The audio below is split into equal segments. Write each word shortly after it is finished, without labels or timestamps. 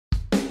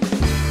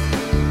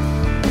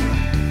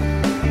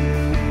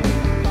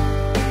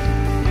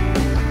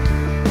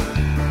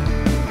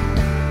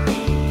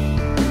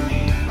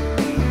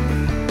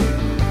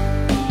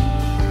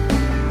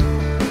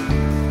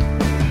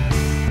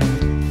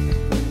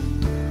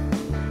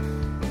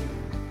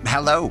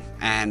Hello,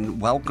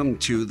 and welcome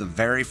to the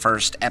very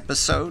first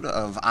episode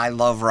of I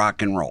Love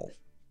Rock and Roll.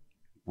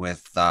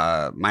 With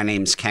my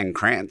name's Ken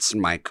Krantz,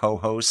 and my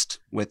co-host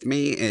with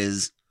me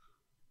is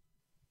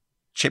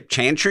Chip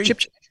Chantry.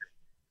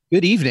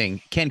 Good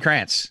evening, Ken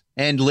Krantz,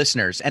 and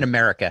listeners, and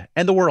America,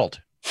 and the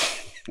world.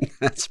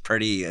 It's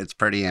pretty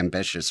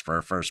ambitious for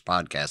our first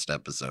podcast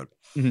episode.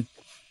 Mm-hmm.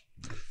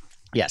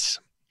 Yes.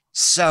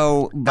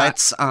 So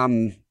let's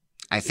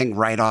I think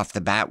right off the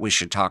bat, we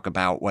should talk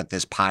about what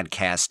this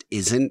podcast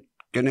isn't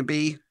going to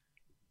be.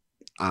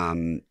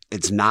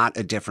 It's not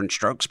a Different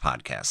Strokes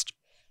podcast,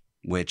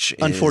 which is...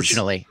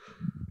 Unfortunately.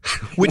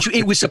 Which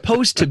it was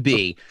supposed to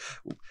be.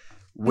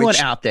 Anyone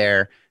out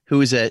there who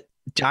is a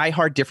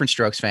diehard Different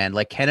Strokes fan,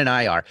 like Ken and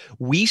I are,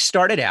 we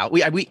started out...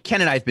 Ken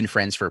and I have been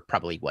friends for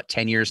probably,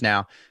 10 years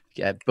now?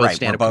 Both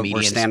stand-up comedians.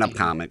 We're stand-up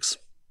comics.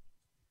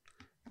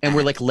 And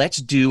we're like, let's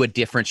do a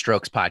Different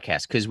Strokes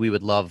podcast because we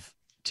would love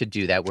to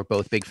do that. We're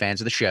both big fans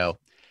of the show.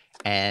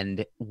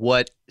 And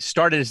what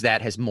started as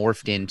that has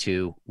morphed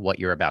into what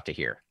you're about to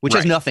hear, which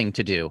has nothing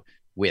to do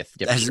with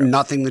Different Strokes. It has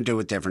nothing to do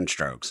with Different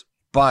Strokes.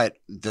 But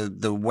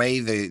the way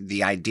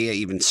the idea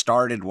even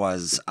started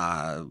was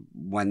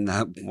when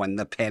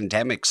the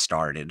pandemic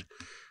started,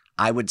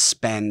 I would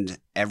spend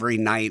every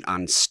night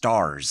on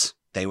Stars.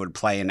 They would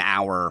play an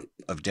hour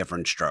of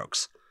Different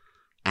Strokes.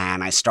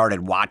 And I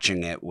started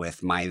watching it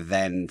with my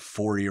then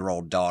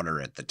 4-year-old daughter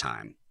at the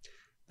time.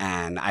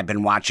 And I've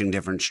been watching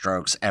Different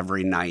Strokes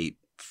every night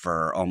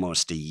for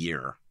almost a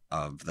year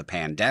of the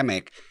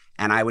pandemic.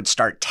 And I would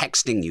start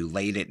texting you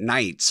late at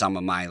night some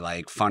of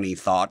my funny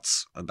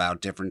thoughts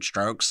about Different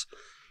Strokes.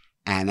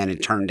 And then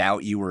it turned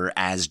out you were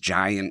as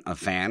giant a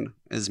fan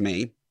as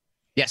me.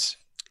 Yes.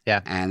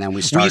 Yeah. And then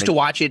we used to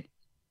watch it.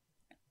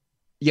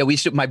 Yeah,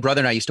 my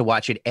brother and I used to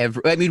watch it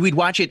we'd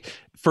watch it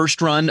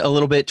first run a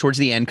little bit towards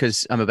the end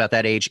because I'm about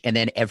that age. And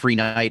then every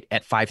night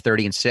at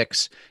 5:30 and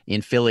 6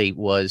 in Philly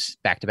was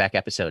back-to-back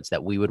episodes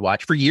that we would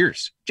watch for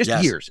years,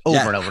 years, over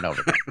and over and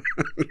over.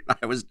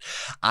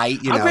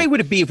 How great would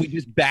it be if we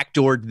just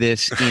backdoored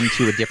this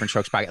into a Different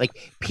Strokes podcast?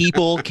 Like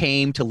people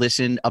came to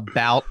listen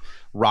about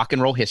rock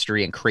and roll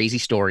history and crazy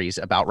stories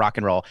about rock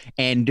and roll,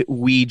 and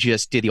we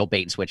just did the old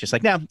bait and switch. It's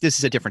like, no, this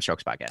is a Different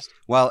Strokes podcast.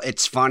 Well,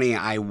 it's funny.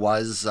 I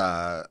was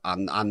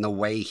on the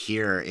way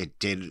here. It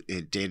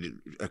did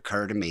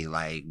occur to me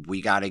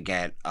we got to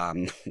get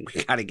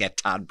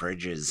Todd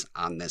Bridges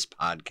on this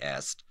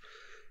podcast,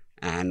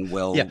 and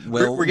we're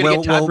gonna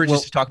get Todd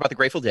Bridges to talk about the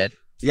Grateful Dead.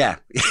 Yeah,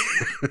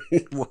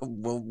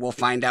 we'll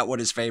find out what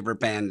his favorite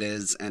band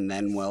is, and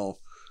then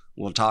we'll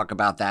talk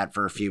about that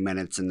for a few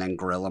minutes and then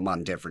grill him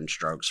on Different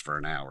Strokes for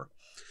an hour.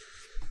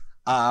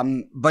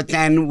 But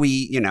then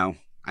we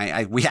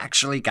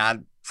actually got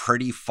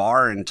pretty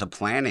far into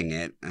planning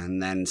it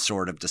and then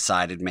sort of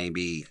decided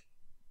maybe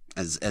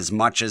as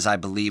much as I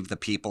believe the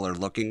people are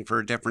looking for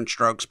a Different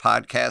Strokes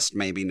podcast,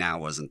 maybe now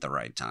wasn't the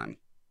right time.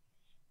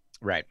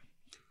 Right.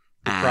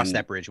 We'll cross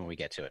that bridge when we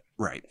get to it.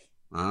 Right.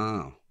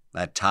 Oh,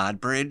 that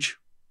Todd Bridge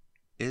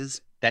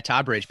is? That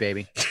Todd Bridge,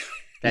 baby.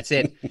 That's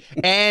it.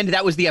 And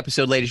that was the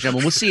episode, ladies and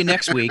gentlemen. We'll see you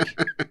next week.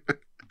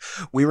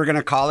 We were going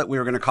to call it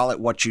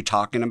What You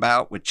Talking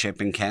About with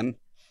Chip and Ken.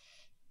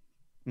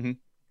 Mm-hmm.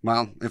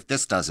 Well, if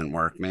this doesn't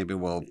work, maybe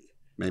we'll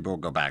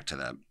go back to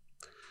that.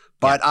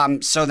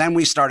 But so then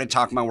we started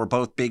talking about we're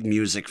both big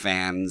music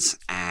fans,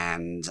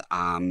 and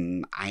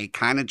I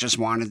kind of just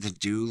wanted to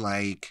do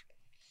like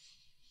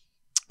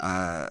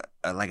a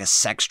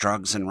sex,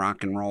 drugs, and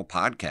rock and roll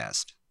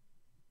podcast.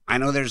 I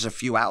know there's a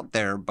few out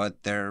there,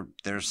 but they're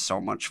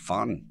so much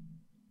fun.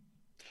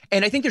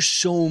 And I think there's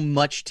so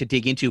much to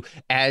dig into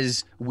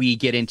as we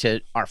get into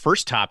our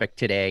first topic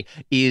today.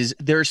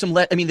 There's some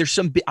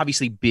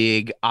obviously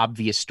big,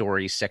 obvious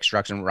stories, sex,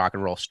 drugs, and rock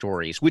and roll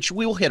stories, which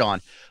we will hit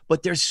on.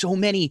 But there's so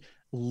many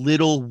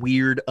little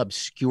weird,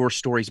 obscure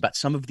stories about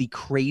some of the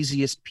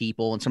craziest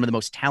people and some of the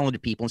most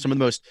talented people and some of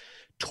the most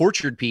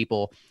tortured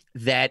people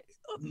that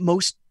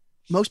most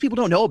people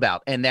don't know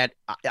about, and that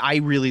I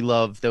really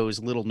love those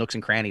little nooks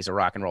and crannies of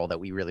rock and roll that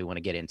we really want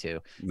to get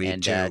into. Me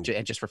too.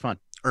 And just for fun.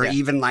 Or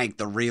even like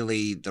the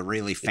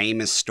really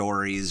famous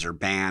stories or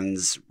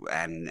bands,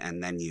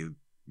 and then you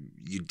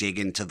dig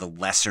into the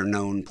lesser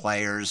known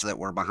players that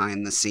were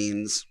behind the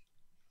scenes.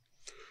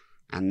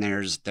 And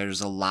there's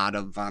a lot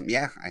of I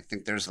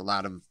think there's a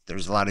lot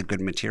of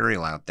good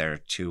material out there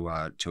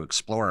to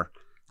explore.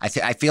 I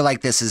feel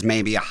like this is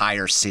maybe a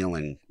higher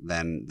ceiling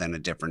than a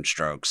Different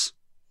Strokes.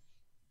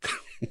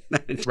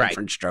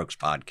 Different Strokes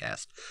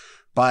podcast.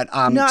 But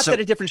not that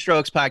a Different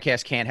Strokes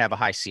podcast can't have a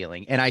high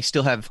ceiling, and I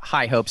still have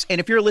high hopes.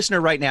 And if you're a listener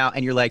right now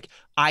and you're like,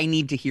 I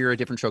need to hear a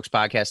Different Strokes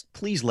podcast,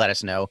 please let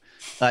us know.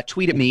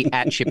 Tweet at me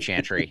at Chip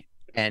Chantry,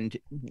 and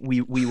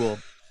we will.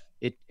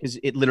 It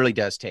literally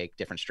does take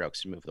Different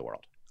Strokes to move the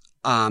world.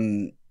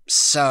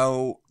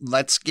 So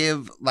let's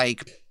give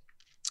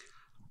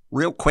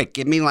real quick.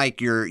 Give me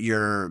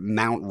your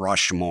Mount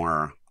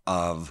Rushmore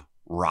of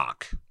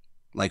rock.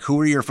 Like,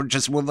 who are your,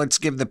 let's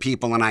give the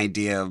people an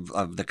idea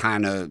of the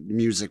kind of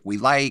music we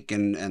like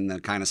and the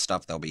kind of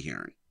stuff they'll be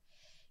hearing.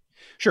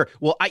 Sure.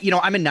 Well,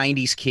 I'm a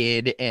 '90s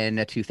kid and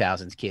a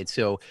 2000s kid,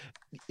 so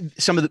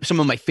some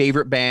of my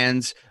favorite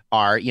bands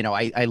are,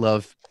 I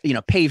love,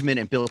 Pavement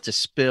and Built to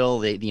Spill,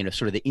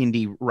 sort of the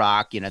indie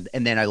rock, and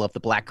then I love the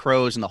Black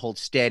Crowes and the Hold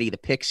Steady, the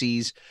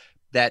Pixies,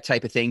 that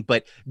type of thing.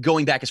 But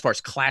going back as far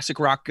as classic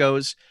rock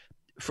goes,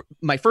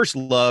 my first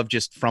love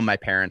just from my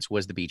parents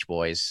was the Beach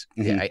Boys.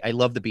 Mhm. I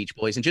love the Beach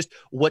Boys, and just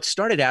what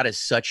started out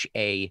as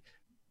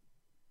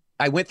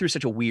I went through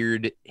such a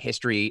weird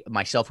history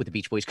myself with the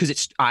Beach Boys,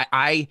 because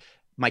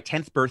my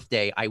 10th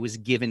birthday, I was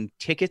given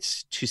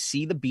tickets to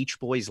see the Beach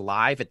Boys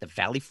live at the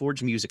Valley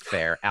Forge Music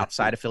Fair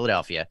outside of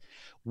Philadelphia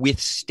with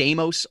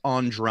Stamos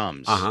on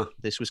drums. Uh-huh.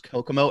 This was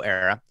Kokomo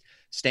era,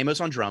 Stamos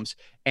on drums.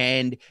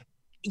 And,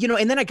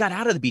 and then I got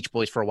out of the Beach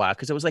Boys for a while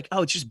because I was like,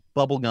 oh, it's just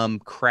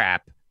bubblegum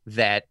crap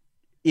that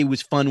it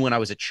was fun when I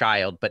was a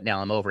child, but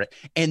now I'm over it.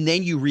 And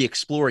then you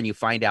re-explore and you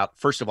find out,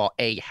 first of all,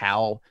 A,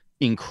 how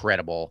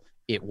incredible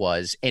it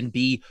was, and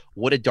B,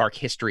 what a dark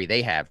history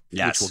they have,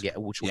 Yes.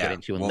 which we'll get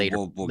into in later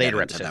we'll later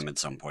get into episodes. them at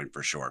some point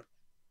for sure.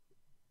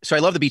 So I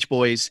love the Beach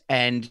Boys,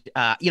 and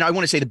I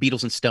want to say the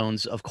Beatles and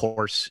Stones, of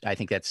course. I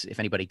think that's, if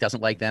anybody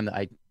doesn't like them,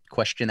 I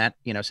question that.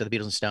 So the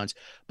Beatles and Stones,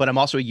 but I'm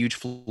also a huge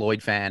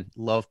Floyd fan.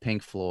 Love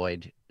Pink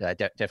Floyd,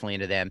 definitely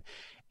into them.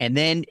 And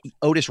then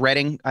Otis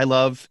Redding, I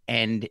love,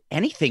 and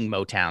anything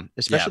Motown,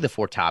 especially the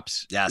Four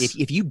Tops. Yes.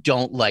 If you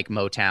don't like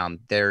Motown,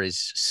 there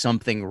is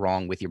something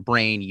wrong with your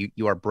brain.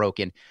 You are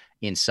broken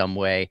in some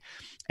way.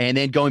 And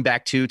then going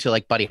back to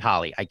like Buddy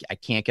Holly, I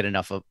can't get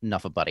enough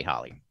of Buddy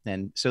Holly.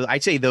 And so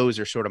I'd say those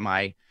are sort of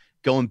my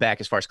going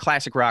back as far as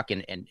classic rock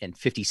and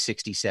 50s,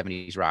 60s,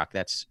 70s rock.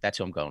 That's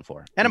who I'm going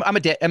for. And I'm a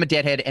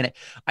deadhead, and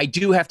I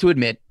do have to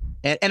admit,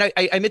 and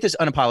I admit this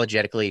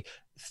unapologetically,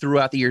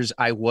 throughout the years,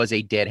 I was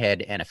a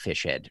Deadhead and a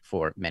Fishhead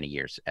for many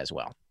years as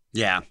well.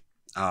 Yeah.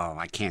 Oh,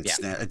 I can't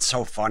stand. It's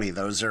so funny.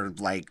 Those are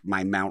like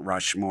my Mount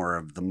Rushmore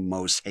of the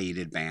most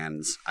hated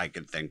bands I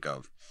could think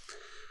of.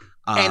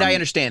 And I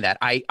understand that.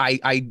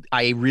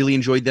 I really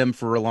enjoyed them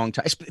for a long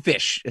time.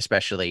 Fish,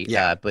 especially.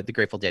 Yeah. But the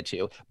Grateful Dead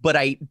too. But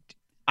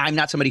I'm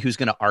not somebody who's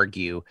going to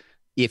argue.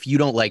 If you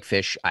don't like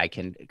Fish, I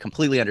can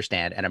completely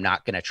understand, and I'm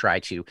not going to try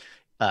to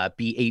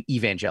be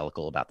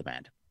evangelical about the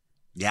band.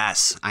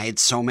 Yes, I had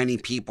so many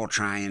people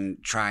try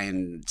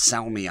and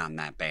sell me on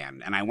that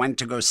band, and I went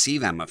to go see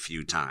them a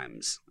few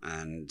times,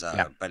 and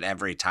but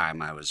every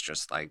time I was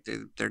just like,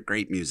 they're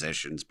great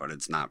musicians, but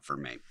it's not for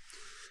me.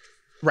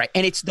 Right.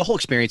 And it's the whole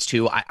experience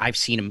too. I've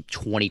seen them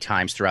 20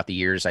 times throughout the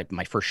years.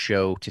 My first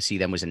show to see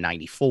them was in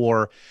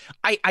 '94.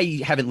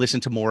 I haven't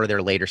listened to more of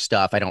their later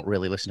stuff. I don't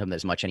really listen to them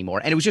as much anymore.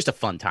 And it was just a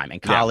fun time in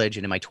college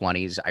and in my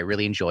 20s. I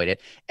really enjoyed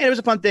it. And it was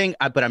a fun thing,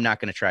 but I'm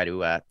not going to try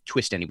to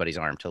twist anybody's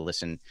arm to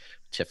listen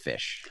to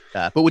Fish.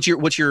 But what's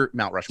your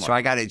Mount Rushmore? So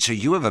I got it. So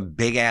you have a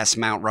big ass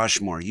Mount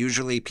Rushmore.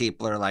 Usually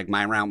people are like,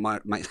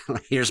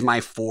 here's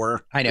my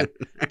 4. I know.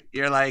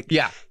 You're like,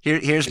 yeah.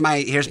 Here's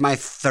my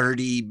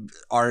 30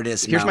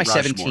 artists. Here's Mount my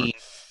Rushmore.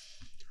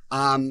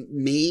 17.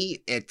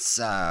 Me, it's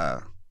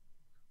the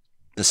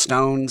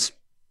Stones,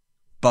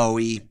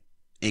 Bowie,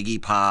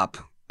 Iggy Pop,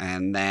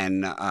 and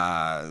then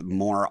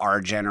more our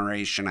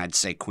generation. I'd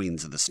say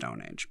Queens of the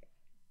Stone Age.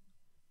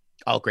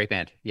 Oh, great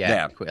band.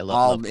 Yeah. I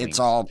love it's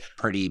all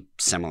pretty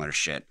similar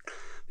shit.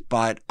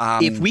 But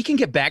if we can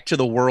get back to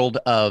the world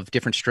of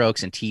Different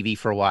Strokes and TV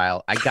for a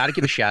while, I got to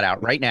give a shout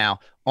out right now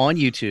on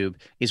YouTube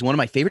is one of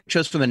my favorite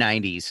shows from the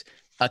 90s,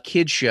 a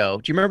kid's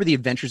show. Do you remember The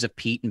Adventures of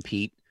Pete and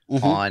Pete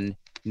on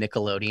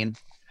Nickelodeon?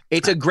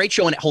 It's a great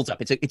show and it holds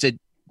up. It's a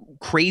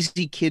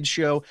crazy kid's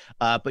show,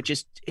 but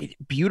just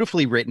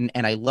beautifully written,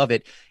 and I love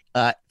it.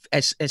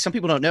 As some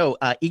people don't know,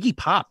 Iggy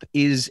Pop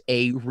is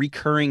a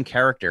recurring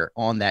character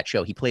on that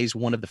show. He plays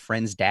one of the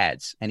friends'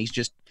 dads, and he's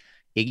just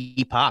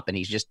Iggy Pop, and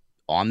he's just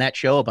on that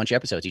show a bunch of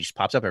episodes. He just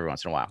pops up every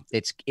once in a while.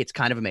 It's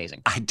kind of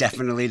amazing. I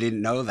definitely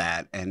didn't know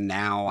that, and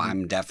now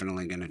I'm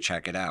definitely going to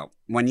check it out.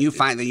 When you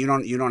find that you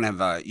don't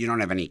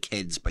have any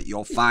kids, but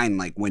you'll find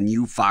like when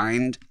you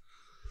find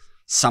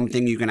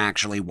something you can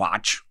actually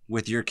watch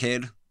with your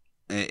kid,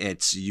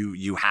 it's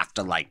you have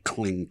to like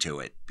cling to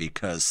it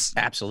because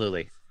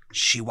absolutely.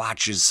 She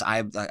watches.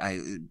 My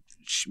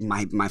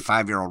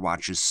 5-year-old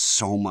watches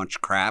so much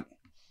crap.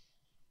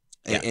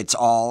 Yeah. It's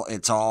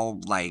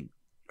all like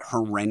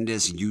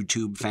horrendous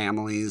YouTube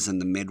families in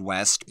the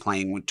Midwest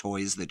playing with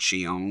toys that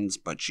she owns,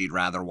 but she'd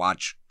rather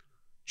watch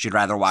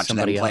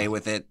somebody them play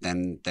with it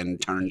than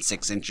turn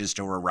 6 inches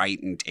to her right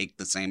and take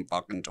the same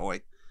fucking toy.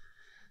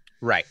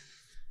 Right.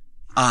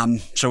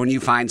 So when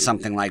you find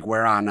something like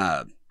we're on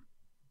a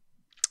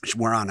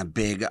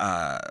big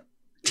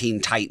Teen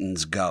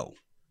Titans Go.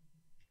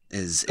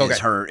 Is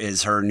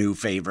her new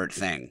favorite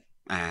thing,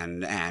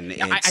 and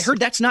I heard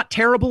that's not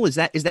terrible. Is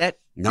that no? Is that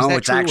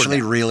it's actually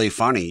that? really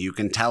funny. You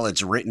can tell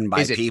it's written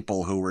by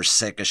people who were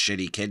sick of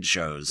shitty kid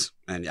shows,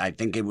 and I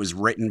think it was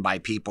written by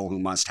people who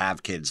must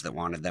have kids that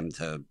wanted them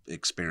to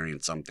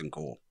experience something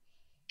cool.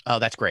 Oh,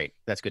 that's great.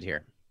 That's good to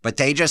hear. But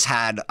they just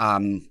had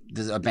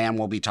a band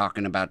we'll be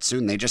talking about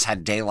soon. They just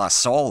had De La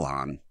Soul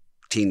on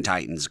Teen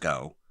Titans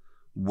Go,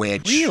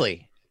 which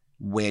really.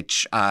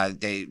 which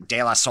De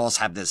La Souls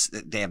have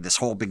this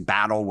whole big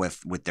battle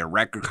with their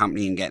record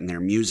company and getting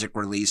their music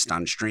released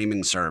on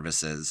streaming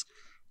services.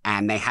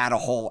 And they had a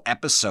whole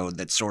episode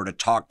that sort of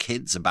taught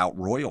kids about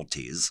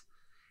royalties.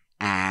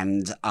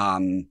 And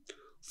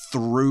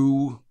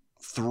through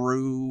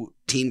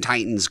Teen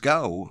Titans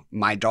Go,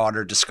 my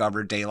daughter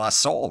discovered De La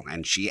Soul,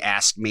 and she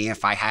asked me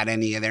if I had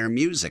any of their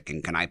music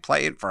and can I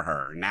play it for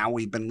her. Now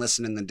we've been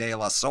listening to De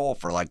La Soul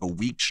for like a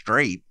week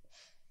straight,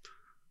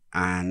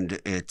 and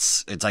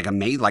it's like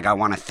amazing. Like, I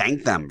want to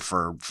thank them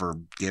for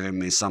giving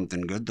me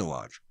something good to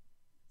watch.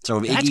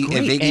 So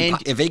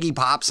if Iggy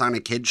pops on a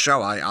kid's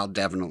show, I'll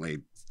definitely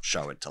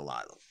show it to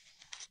Lila.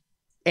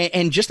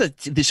 And just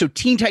so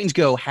Teen Titans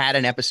Go had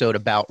an episode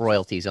about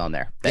royalties on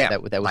there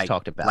that was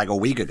talked about like a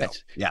week ago.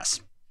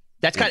 Yes.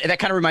 That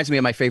kind of reminds me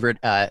of my favorite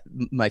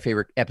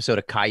episode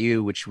of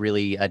Caillou, which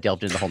really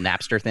delved into the whole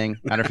Napster thing.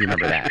 I don't know if you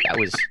remember that. It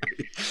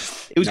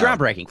was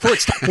groundbreaking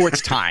for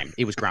its time.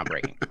 It was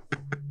groundbreaking.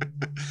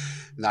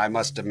 No, I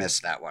must have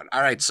missed that one.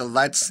 All right, so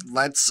let's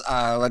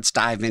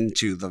dive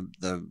into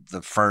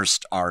the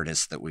first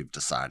artist that we've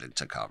decided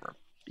to cover.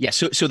 Yeah,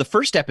 so the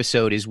first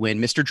episode is when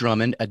Mr.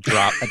 Drummond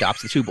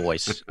adopts the two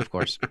boys, of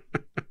course.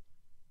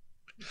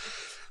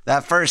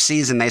 That first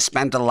season, they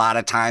spent a lot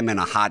of time in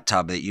a hot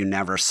tub that you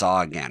never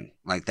saw again.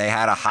 Like, they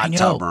had a hot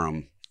tub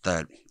room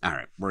that, all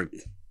right,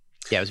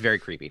 yeah, it was very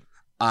creepy.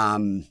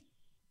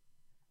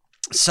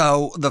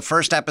 So the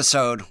first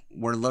episode,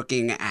 we're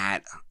looking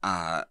at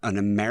an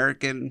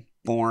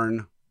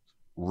American-born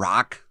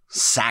rock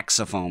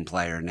saxophone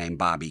player named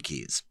Bobby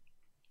Keys.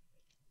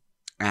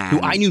 Who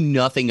I knew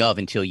nothing of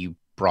until you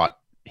brought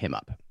him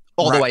up.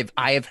 Although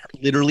I have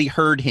literally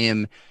heard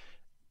him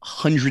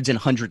hundreds and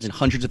hundreds and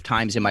hundreds of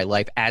times in my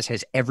life, as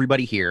has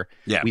everybody here.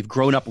 Yeah. We've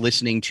grown up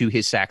listening to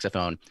his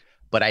saxophone,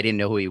 but I didn't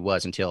know who he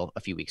was until a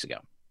few weeks ago.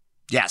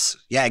 Yes.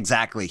 Yeah,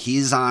 exactly.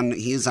 He's on,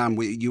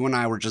 you and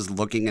I were just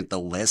looking at the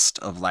list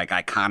of like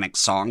iconic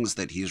songs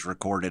that he's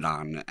recorded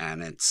on,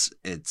 and it's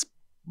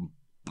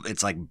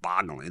like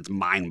boggling. It's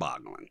mind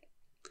boggling.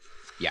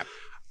 Yeah.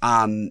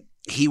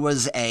 He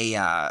was like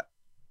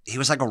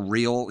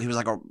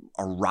a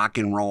rock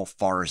and roll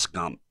Forrest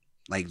Gump.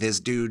 Like, this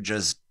dude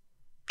just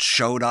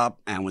showed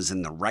up and was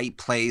in the right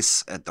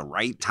place at the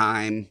right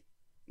time.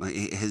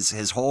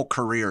 His whole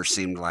career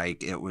seemed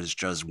like it was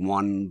just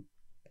one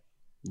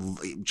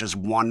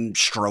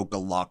stroke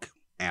of luck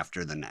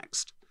after the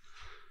next.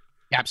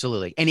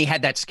 Absolutely. And he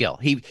had that skill.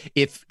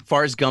 If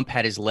Forrest Gump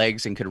had his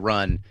legs and could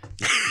run,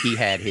 he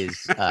had his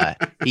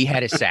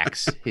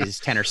sax, his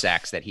tenor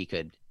sax that he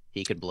could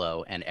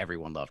blow, and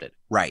everyone loved it.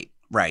 Right.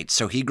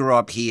 So he grew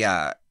up, he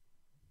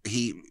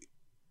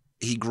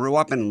grew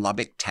up in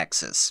Lubbock,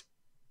 Texas.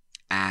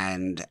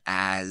 And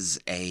as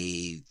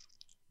a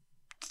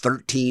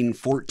 13,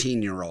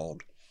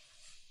 14-year-old,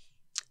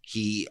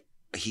 he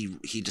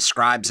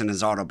describes in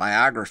his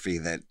autobiography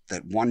that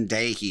one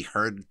day he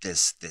heard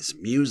this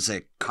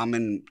music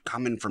coming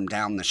from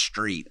down the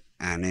street,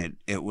 and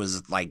it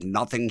was like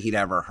nothing he'd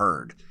ever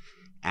heard.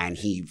 And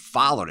he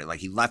followed it.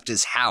 Like, he left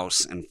his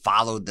house and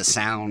followed the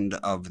sound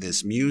of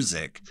this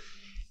music,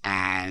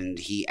 and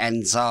he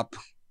ends up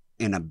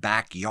in a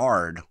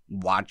backyard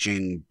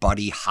watching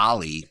Buddy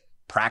Holly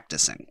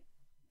practicing.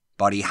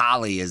 Buddy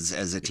Holly,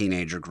 as a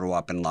teenager, grew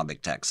up in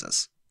Lubbock,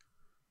 Texas.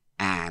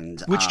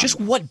 And which, just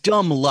what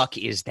dumb luck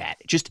is that?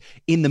 Just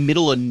in the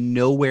middle of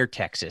nowhere,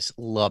 Texas,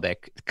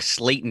 Lubbock,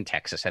 Slayton,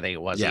 Texas, I think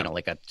it was, yeah.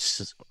 Like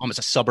almost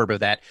a suburb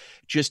of that,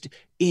 just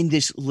in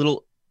this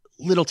little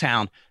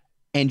town.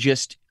 And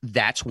just,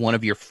 that's one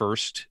of your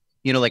first,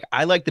 like,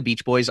 I like the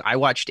Beach Boys. I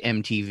watched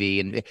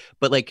MTV,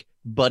 but like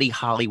Buddy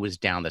Holly was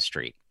down the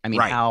street. I mean,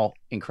 right. How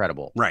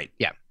incredible. Right.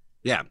 Yeah.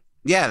 Yeah.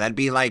 Yeah. That'd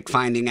be like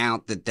finding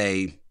out that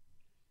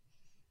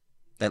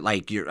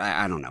like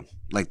I don't know,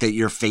 like that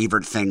your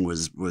favorite thing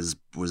was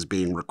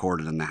being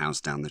recorded in the house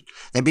down there.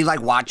 They'd be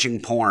like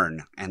watching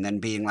porn and then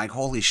being like,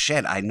 holy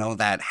shit, I know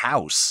that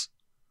house.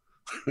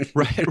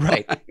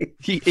 Right.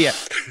 Yeah,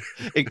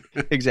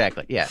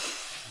 exactly. Yeah.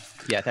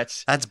 Yeah,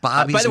 that's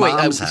Bobby's by the way,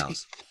 mom's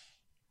house.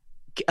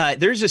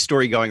 There's a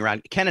story going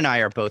around. Ken and I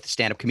are both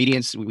stand-up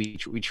comedians. We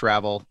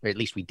travel, or at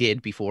least we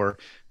did before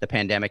the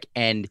pandemic.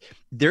 And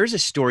there's a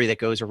story that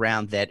goes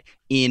around that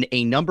in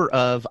a number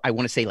of, I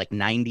want to say, like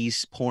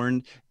 90s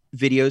porn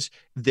videos,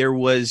 there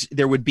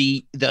would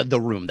be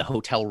the room, the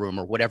hotel room,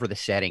 or whatever the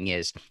setting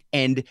is.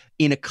 And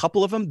in a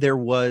couple of them, there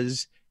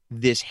was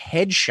this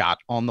headshot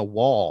on the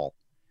wall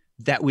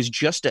that was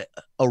just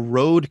a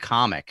road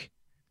comic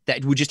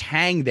that would just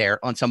hang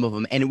there on some of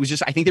them. And it was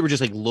just, I think they were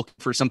just like looking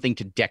for something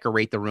to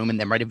decorate the room, and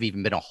there might have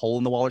even been a hole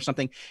in the wall or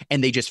something.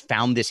 And they just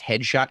found this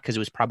headshot because it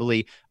was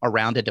probably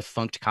around a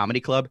defunct comedy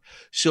club.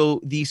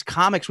 So these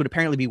comics would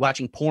apparently be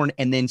watching porn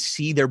and then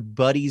see their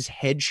buddy's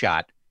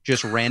headshot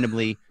just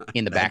randomly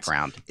in the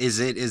background. Is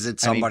it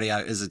somebody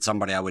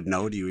I would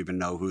know? Do you even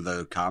know who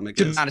the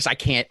comic is? To be honest, I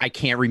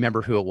can't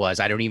remember who it was.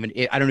 I don't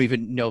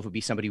even know if it'd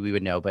be somebody we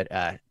would know,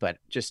 but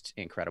just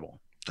incredible.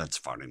 That's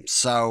funny.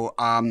 So,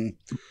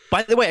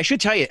 by the way, I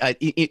should tell you,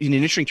 in an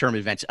interesting turn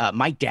of events,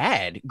 my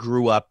dad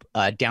grew up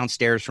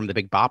downstairs from the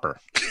Big Bopper.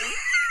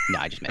 No,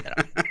 I just made that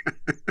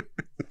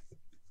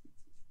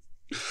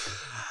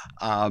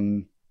up.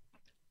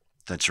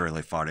 That's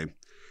really funny.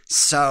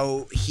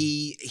 So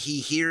he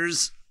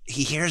hears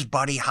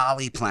Buddy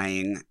Holly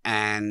playing,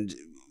 and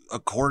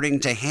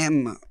according to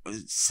him,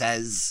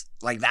 says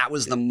like that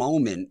was the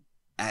moment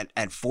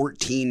at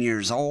 14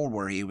 years old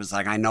where he was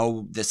like, I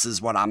know this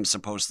is what I'm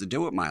supposed to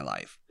do with my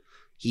life.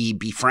 He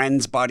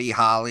befriends Buddy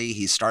Holly.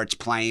 He starts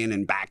playing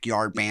in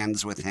backyard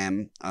bands with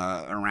him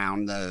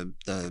around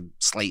the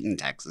Slayton,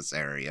 Texas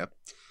area.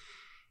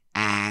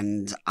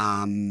 And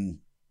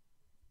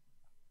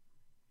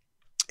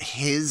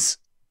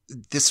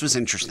this was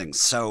interesting.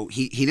 So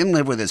he didn't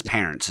live with his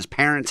parents. His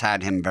parents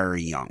had him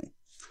very young.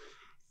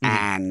 Mm-hmm.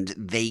 And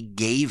they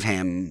gave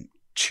him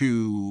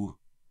to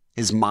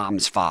his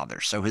mom's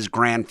father. So his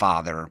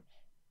grandfather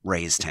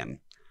raised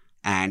him.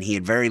 And he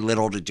had very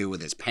little to do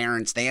with his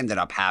parents. They ended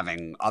up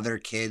having other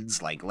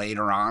kids like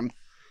later on,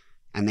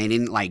 and they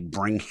didn't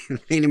bring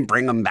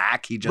him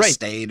back. He just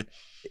stayed.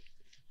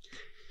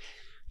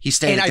 He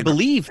stayed. And I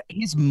believe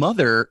his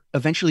mother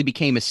eventually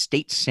became a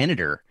state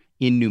senator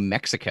in New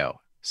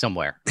Mexico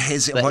somewhere.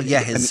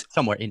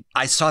 Somewhere.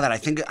 I saw that. I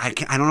think I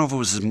don't know if it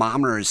was his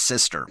mom or his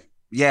sister.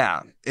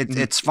 Yeah,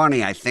 it's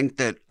funny. I think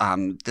that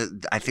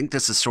I think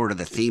this is sort of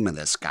the theme of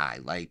this guy.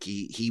 Like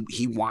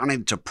he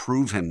wanted to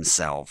prove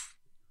himself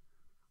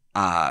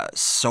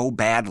so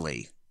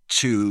badly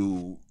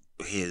to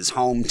his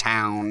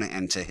hometown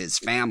and to his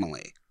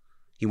family.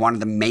 He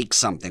wanted to make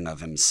something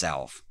of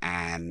himself,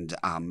 and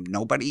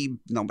nobody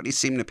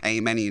seemed to pay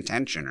him any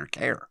attention or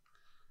care.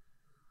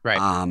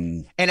 Right.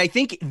 And I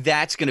think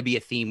that's going to be a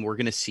theme we're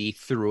going to see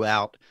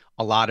throughout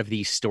a lot of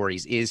these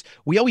stories. Is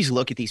we always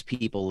look at these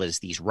people as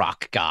these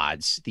rock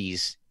gods,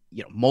 these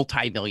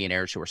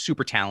multi-millionaires who are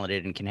super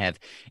talented and can have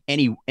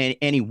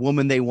any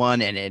woman they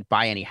want and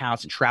buy any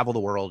house and travel the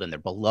world, and they're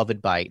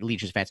beloved by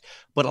legions of fans.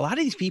 But a lot of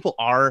these people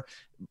are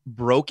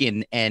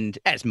broken, and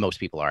as most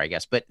people are, I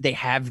guess, but they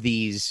have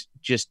these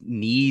just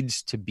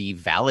needs to be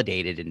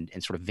validated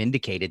and sort of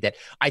vindicated that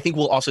I think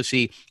we'll also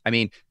see. I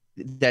mean,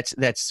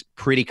 that's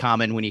pretty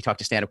common when you talk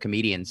to stand-up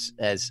comedians,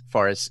 as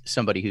far as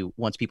somebody who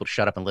wants people to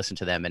shut up and listen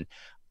to them and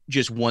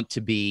just want to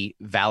be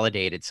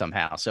validated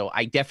somehow. So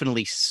I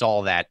definitely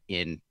saw that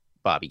in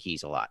Bobby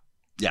Keys a lot.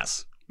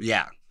 Yes.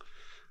 Yeah.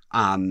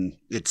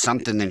 It's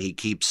something that he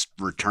keeps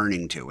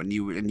returning to, and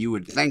you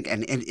would think,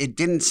 and it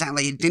didn't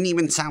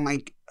even sound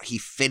like he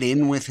fit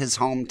in with his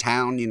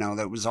hometown.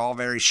 That was all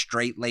very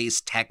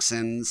straight-laced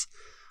Texans.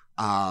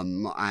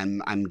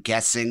 I'm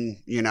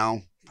guessing,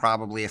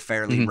 probably a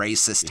fairly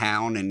racist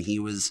town, and he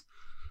was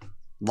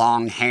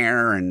long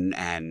hair and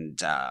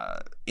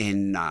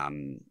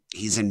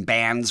he's in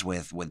bands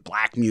with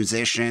black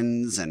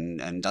musicians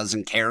and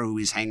doesn't care who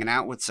he's hanging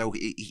out with. So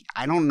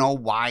I don't know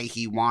why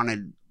he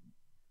wanted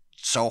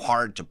so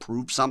hard to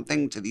prove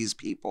something to these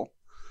people.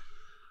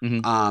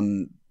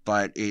 Mm-hmm.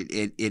 But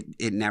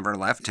it never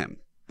left him.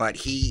 But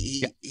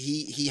he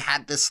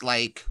had this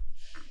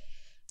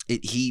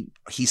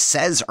he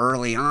says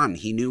early on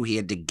he knew he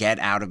had to get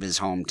out of his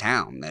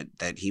hometown,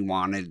 that he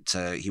wanted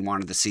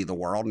to see the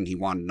world, and he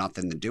wanted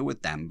nothing to do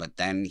with them. But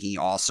then he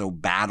also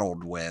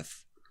battled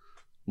with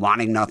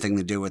wanting nothing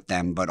to do with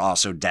them, but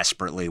also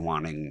desperately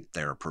wanting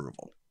their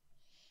approval.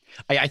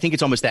 I think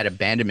it's almost that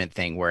abandonment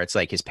thing where it's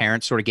like his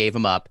parents sort of gave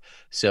him up.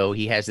 So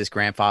he has this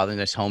grandfather in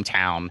this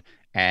hometown,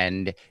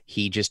 and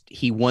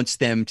he wants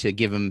them to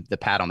give him the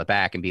pat on the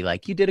back and be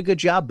like, you did a good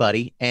job,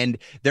 buddy. And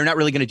they're not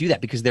really going to do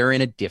that because they're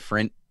in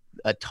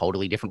a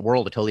totally different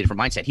world, a totally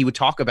different mindset. He would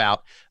talk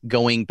about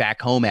going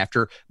back home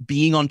after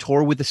being on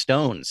tour with the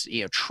Stones,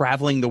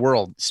 traveling the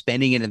world,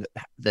 spending it in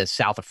the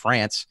south of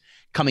France,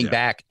 coming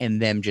back,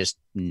 and them just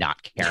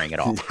not caring at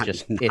all.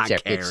 It's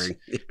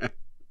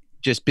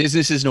just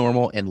business as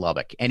normal in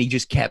Lubbock. And he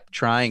just kept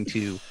trying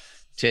to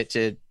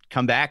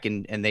come back,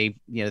 and they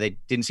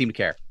didn't seem to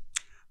care.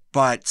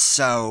 But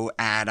so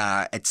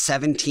at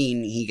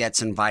 17, he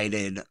gets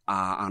invited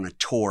on a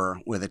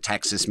tour with a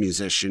Texas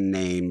musician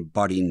named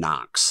Buddy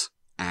Knox.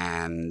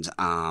 And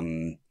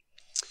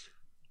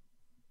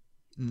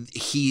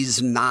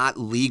he's not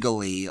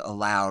legally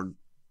allowed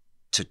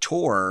to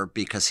tour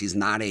because he's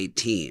not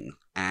 18.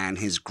 And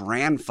his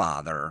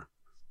grandfather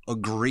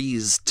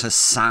agrees to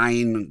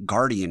sign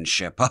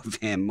guardianship of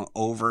him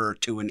over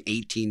to an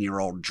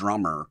 18-year-old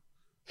drummer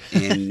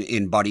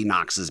in Buddy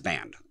Knox's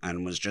band,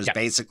 and was just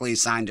basically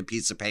signed a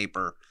piece of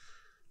paper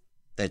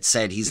that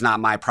said he's not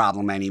my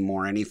problem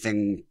anymore.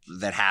 Anything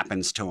that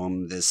happens to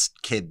him, this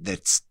kid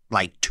that's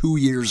like 2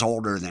 years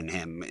older than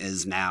him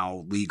is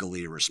now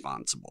legally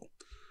responsible.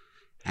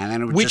 And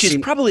then which is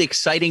probably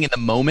exciting in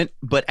the moment,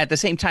 but at the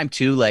same time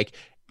too, like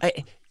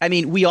I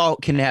mean, we all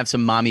can have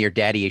some mommy or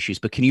daddy issues,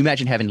 but can you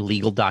imagine having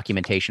legal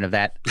documentation of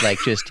that? Like,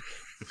 just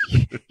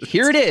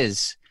here it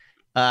is.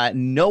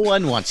 No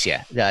one wants you.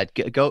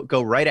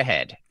 Go right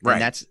ahead.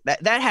 Right. And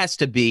that has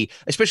to be,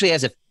 especially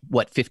as a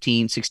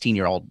 15,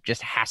 16-year-old,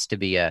 just has to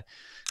be a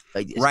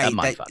It's a Right.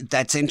 mind fuck.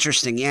 That's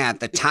interesting. Yeah, at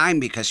the time,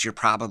 because you're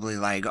probably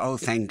like, "Oh,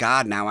 thank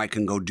God, now I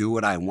can go do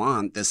what I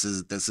want. This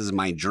is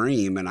my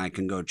dream, and I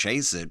can go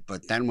chase it."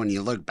 But then when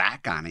you look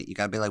back on it, you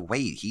gotta be like,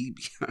 "Wait,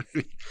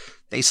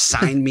 they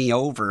signed me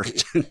over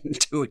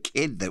to a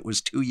kid that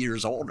was 2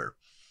 years older."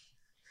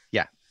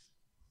 Yeah.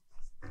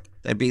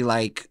 They'd be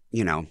like,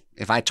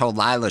 if I told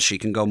Lila she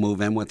can go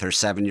move in with her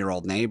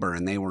 7-year-old neighbor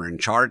and they were in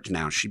charge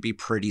now, she'd be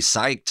pretty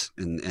psyched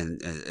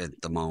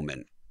at the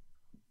moment.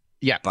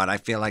 Yeah. But I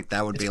feel like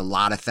that would be a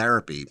lot of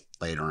therapy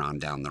later on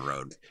down the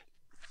road.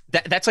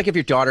 That's like if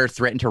your daughter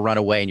threatened to run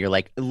away and you're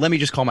like, let me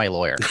just call my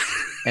lawyer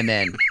and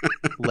then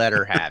let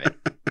her have it.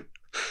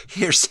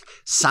 Here's,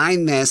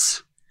 sign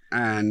this,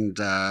 and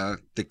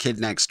the kid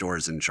next door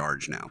is in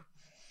charge now.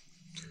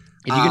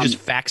 If you can just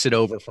fax it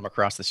over from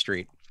across the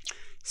street.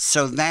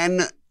 So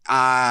then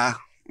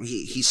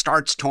he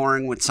starts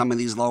touring with some of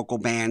these local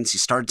bands. He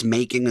starts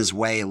making his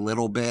way a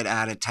little bit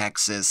out of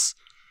Texas.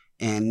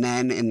 And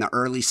then in the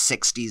early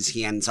 60s,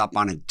 he ends up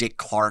on a Dick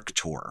Clark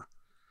tour.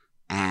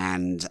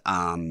 And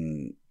I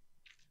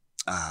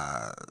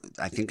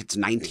think it's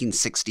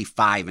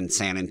 1965 in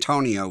San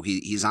Antonio.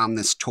 He's on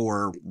this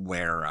tour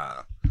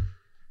where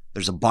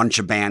there's a bunch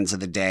of bands of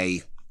the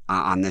day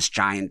on this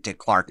giant Dick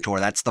Clark tour.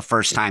 That's the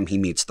first time he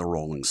meets the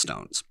Rolling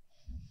Stones.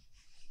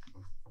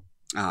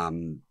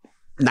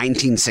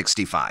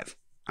 1965.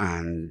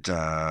 And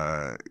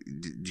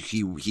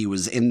he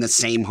was in the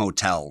same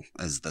hotel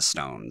as the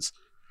Stones.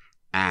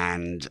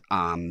 And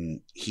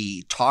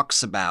he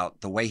talks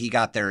about the way he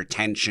got their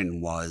attention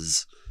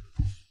was,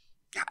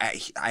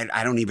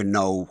 I don't even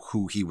know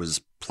who he was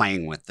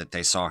playing with that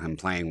they saw him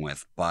playing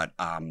with, but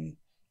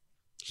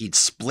he'd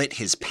split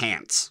his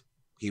pants.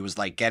 He was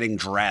like getting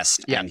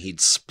dressed and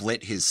he'd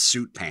split his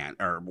suit pant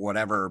or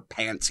whatever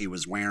pants he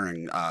was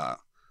wearing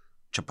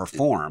to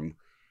perform,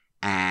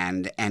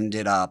 and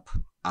ended up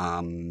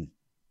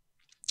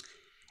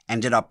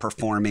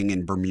performing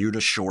in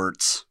Bermuda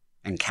shorts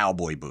and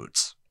cowboy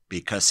boots,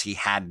 because he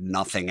had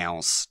nothing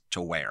else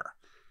to wear.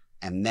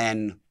 And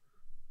then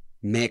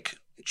Mick,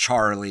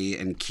 Charlie,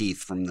 and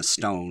Keith from the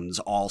Stones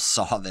all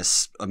saw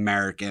this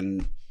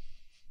American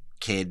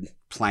kid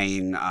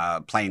playing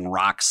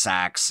rock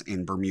sax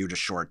in Bermuda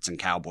shorts and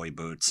cowboy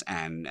boots,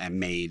 and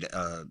made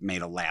a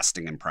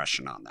lasting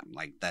impression on them.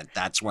 Like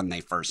that's when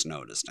they first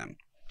noticed him.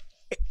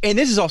 And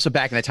this is also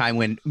back in the time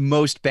when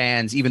most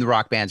bands, even the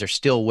rock bands, are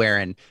still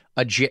wearing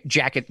a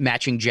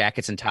matching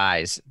jackets and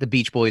ties. The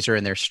Beach Boys are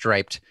in their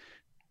striped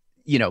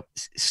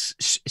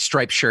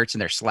shirts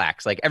and their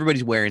slacks. Like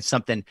everybody's wearing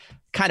something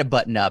kind of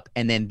button up,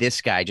 and then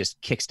this guy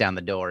just kicks down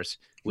the doors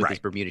with his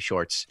Bermuda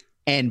shorts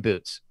and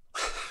boots.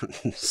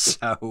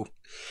 So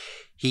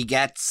he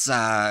gets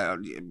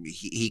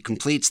he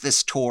completes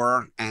this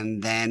tour,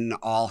 and then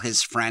all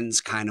his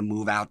friends kind of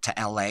move out to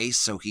LA,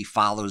 so he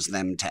follows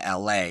them to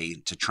LA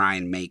to try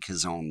and make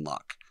his own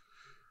luck.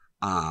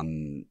 I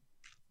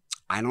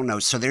don't know.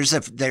 So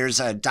there's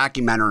a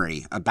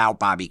documentary about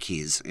Bobby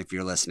Keys, if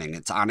you're listening.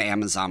 It's on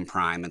Amazon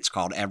Prime. It's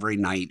called Every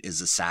Night's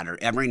a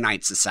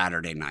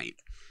Saturday Night.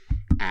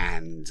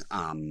 And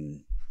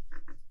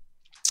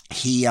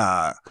he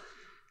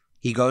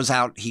goes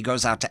out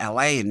to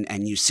LA,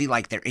 and you see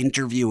like they're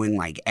interviewing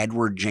like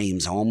Edward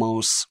James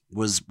Olmos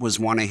was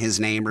one of his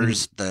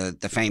neighbors,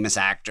 the famous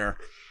actor.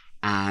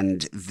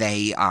 And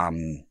the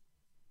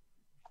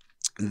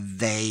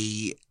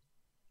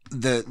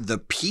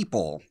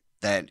people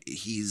that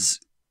his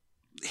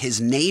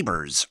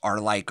neighbors are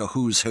like a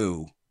who's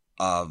who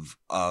of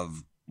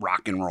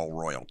rock and roll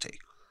royalty.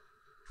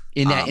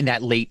 In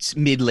that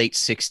mid late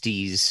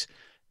 60s,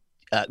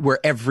 where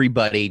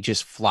everybody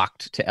just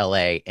flocked to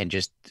LA, and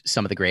just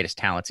some of the greatest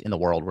talents in the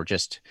world were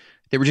just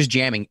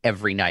jamming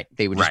every night.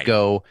 They would just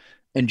go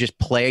and just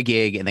play a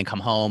gig and then come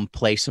home,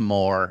 play some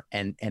more.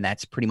 And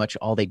that's pretty much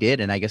all they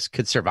did. And I guess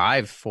could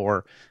survive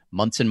for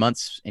months and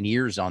months and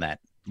years on that.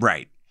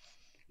 Right.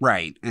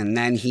 Right. And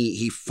then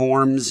he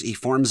forms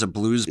a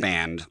blues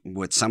band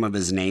with some of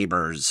his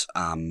neighbors.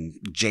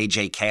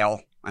 J.J.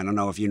 Cale. I don't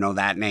know if you know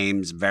that name.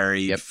 He's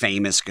very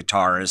famous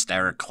guitarist.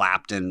 Eric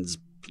Clapton's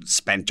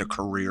spent a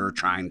career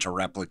trying to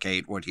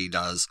replicate what he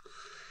does.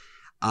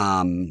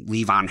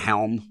 Levon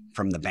Helm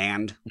from the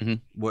band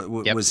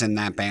was in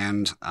that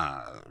band.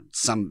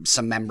 Some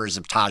members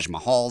of Taj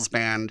Mahal's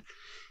band.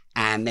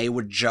 And they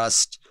would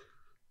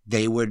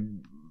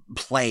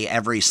play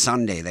every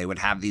Sunday. They would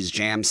have these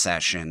jam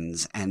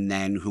sessions, and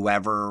then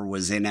whoever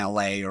was in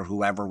LA or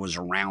whoever was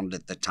around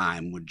at the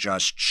time would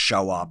just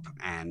show up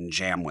and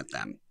jam with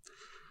them.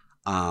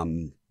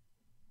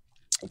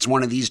 It's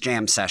one of these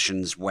jam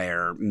sessions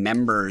where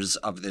members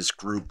of this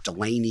group,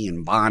 Delaney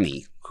and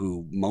Bonnie,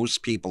 who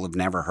most people have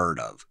never heard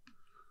of,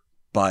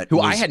 but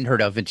who I hadn't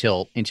heard of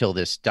until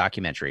this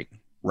documentary.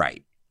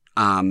 Right.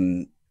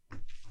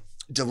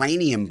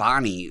 Delaney and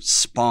Bonnie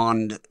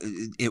spawned.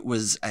 I'm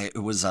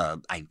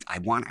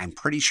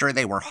pretty sure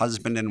they were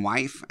husband and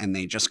wife, and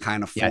they just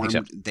kind of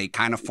formed. They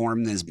kind of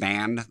formed this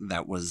band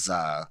that was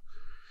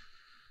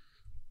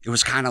it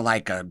was kind of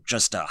like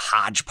just a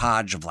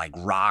hodgepodge of like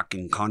rock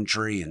and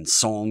country and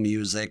soul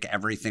music,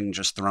 everything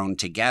just thrown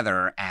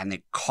together. And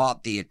it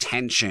caught the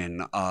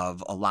attention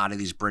of a lot of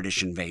these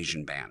British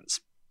invasion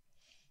bands.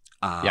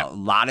 A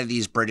lot of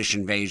these British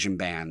invasion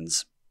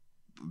bands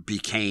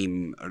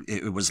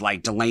it was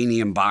like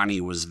Delaney and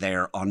Bonnie was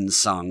their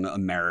unsung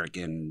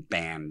American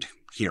band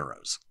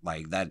heroes.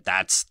 Like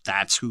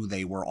that's who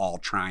they were all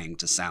trying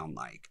to sound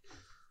like.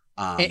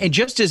 And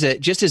just as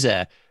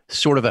a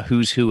sort of a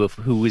who's who of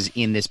who was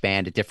in this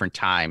band at different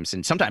times,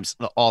 and sometimes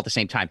all at the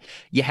same time,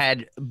 you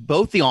had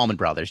both the Allman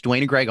Brothers,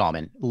 Duane and Greg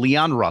Allman,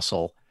 Leon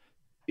Russell,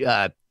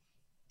 of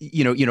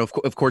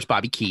course,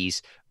 Bobby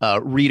Keys,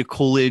 Rita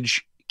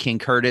Coolidge, King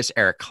Curtis,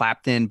 Eric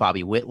Clapton,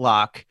 Bobby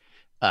Whitlock,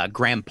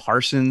 Graham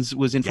Parsons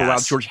was in for a while,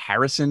 George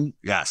Harrison.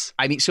 Yes.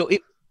 I mean, so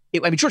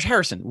George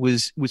Harrison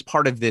was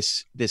part of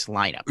this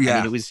lineup. Yeah. I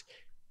mean, it was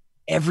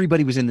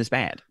everybody was in this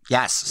band.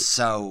 Yes.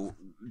 So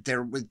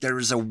there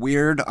was a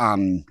weird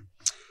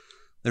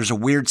there's a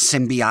weird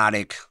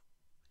symbiotic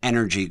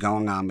energy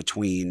going on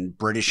between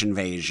British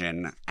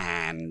invasion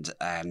and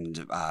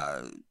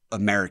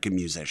American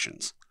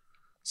musicians.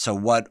 So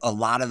what a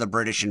lot of the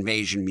British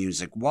invasion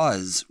music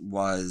was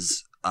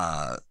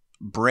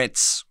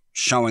Brits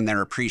showing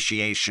their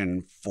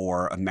appreciation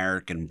for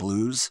American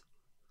blues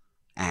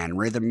and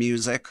rhythm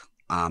music,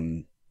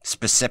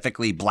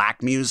 specifically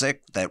black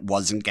music that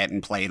wasn't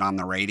getting played on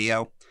the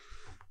radio.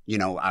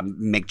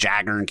 Mick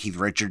Jagger and Keith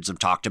Richards have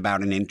talked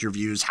about in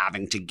interviews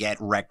having to get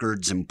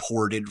records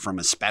imported from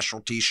a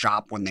specialty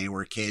shop when they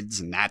were kids,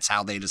 and that's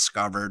how they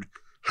discovered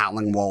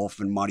Howlin' Wolf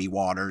and Muddy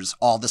Waters,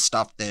 all the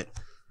stuff that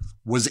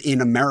was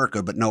in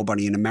America, but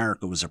nobody in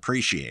America was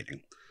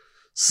appreciating.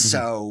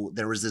 So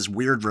there was this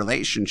weird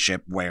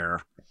relationship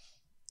where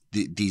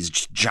these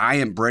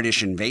giant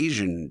British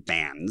invasion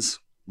bands,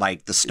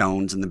 like the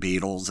Stones and the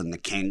Beatles and the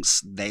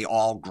Kinks, they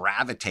all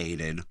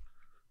gravitated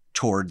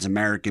towards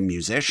American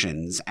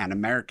musicians. And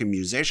American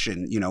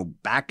musician,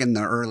 back in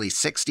the early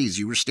 60s,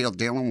 you were still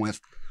dealing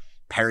with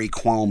Perry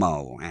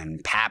Como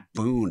and Pat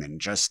Boone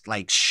and just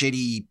like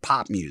shitty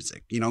pop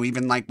music,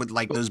 even like with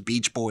like those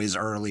Beach Boys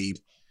early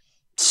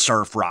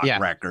surf rock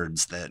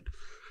records that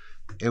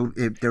there was.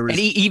 And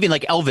even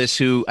like Elvis,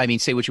 who, I mean,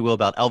 say what you will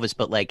about Elvis,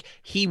 but like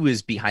he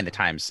was behind the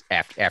times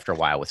after a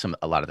while with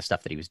a lot of the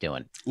stuff that he was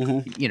doing,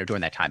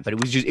 during that time. But it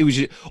was just,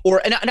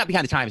 or not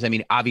behind the times. I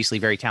mean, obviously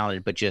very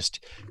talented, but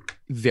just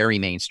very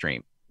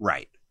mainstream.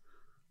 Right.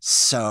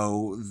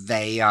 So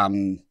they,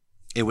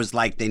 it was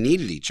like they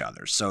needed each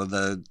other. So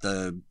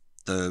the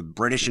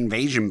British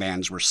invasion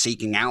bands were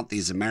seeking out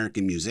these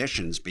American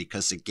musicians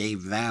because it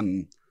gave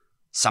them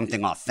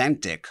something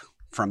authentic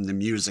from the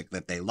music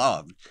that they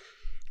loved.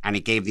 And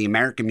it gave the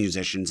American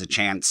musicians a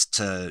chance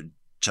to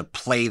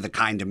play the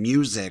kind of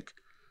music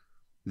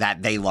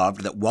that they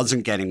loved that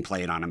wasn't getting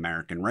played on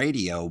American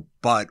radio,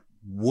 but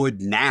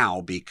would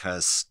now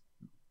because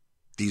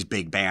these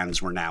big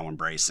bands were now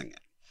embracing it.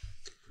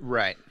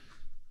 Right.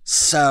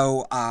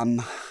 So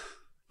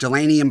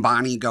Delaney and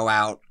Bonnie go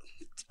out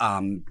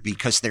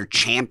because they're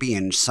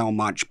championed so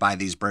much by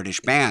these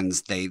British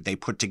bands. They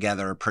put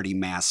together a pretty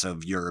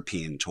massive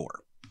European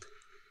tour.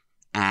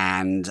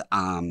 And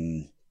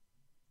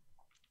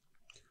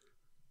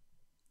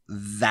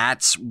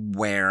that's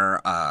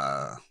where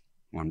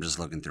I'm just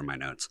looking through my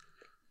notes.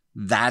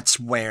 That's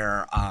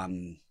where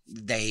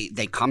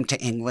they come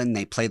to England.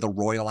 They play the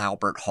Royal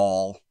Albert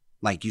Hall.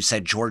 Like you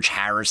said, George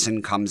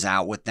Harrison comes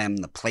out with them.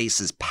 The place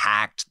is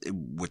packed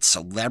with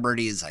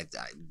celebrities.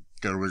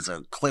 There was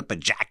a clip of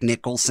Jack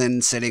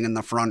Nicholson sitting in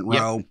the front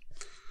row. Yep.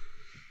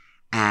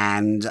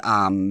 And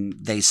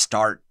they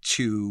start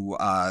to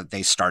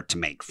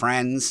make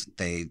friends.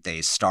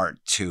 They start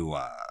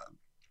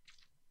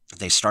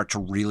to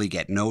really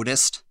get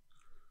noticed,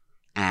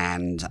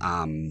 and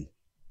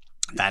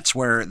that's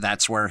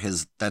where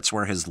his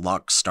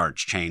luck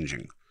starts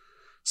changing.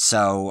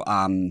 So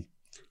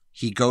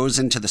he goes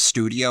into the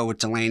studio with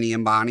Delaney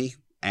and Bonnie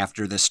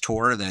after this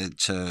tour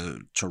to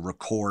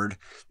record.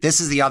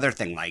 This is the other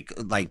thing,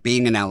 like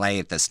being in LA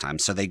at this time.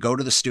 So they go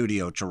to the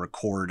studio to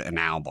record an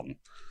album.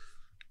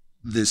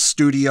 The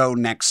studio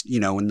next,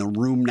 in the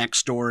room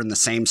next door in the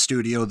same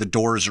studio, the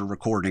Doors are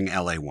recording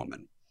LA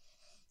Woman.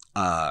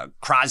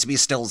 Crosby,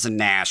 Stills and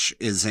Nash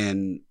is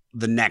in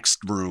the next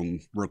room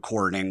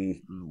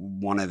recording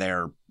one of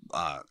their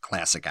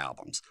classic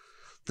albums.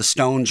 The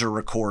Stones are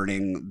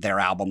recording their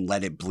album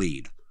Let It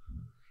Bleed.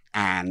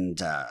 And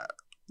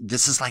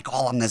this is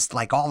all on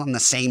the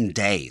same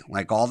day.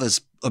 Like all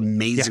this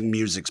amazing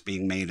music's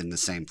being made in the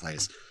same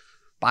place.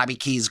 Bobby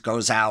Keys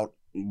goes out,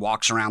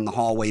 walks around the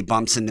hallway,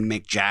 bumps into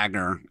Mick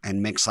Jagger,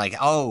 and Mick's like,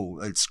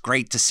 "Oh, it's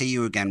great to see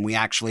you again. We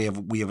have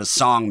a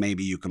song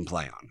maybe you can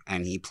play on."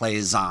 And he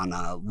plays on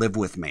 "Live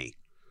With Me"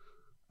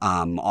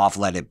 off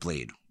Let It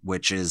Bleed,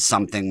 which is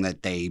something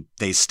that they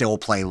still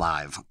play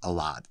live a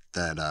lot.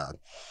 And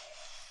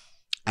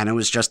it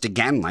was just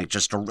again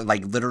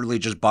literally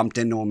just bumped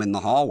into him in the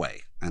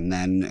hallway, and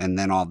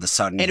then all of a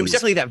sudden, and it was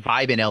definitely that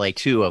vibe in LA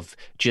too of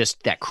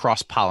just that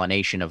cross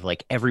pollination of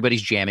like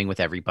everybody's jamming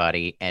with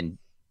everybody and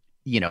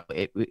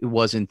it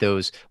wasn't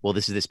those, well,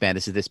 this is this band,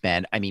 this is this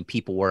band. I mean,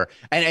 people were,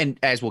 and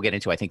as we'll get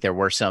into, I think there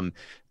were some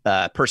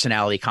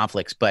personality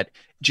conflicts, but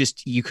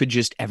just,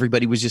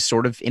 everybody was just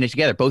sort of in it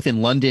together, both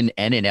in London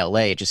and in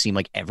LA. It just seemed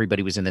like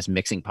everybody was in this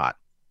mixing pot.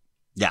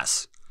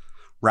 Yes.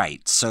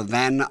 Right. So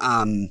then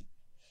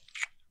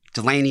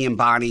Delaney and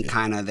Bonnie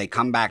they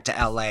come back to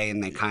LA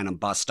and they kind of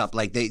bust up.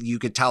 Like you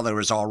could tell there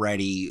was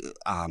already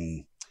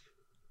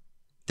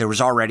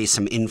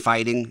some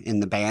infighting in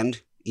the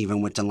band,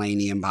 even with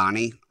Delaney and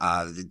Bonnie.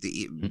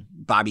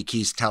 Bobby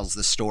Keys tells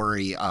the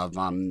story of,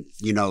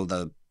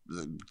 the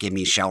Give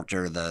Me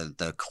Shelter,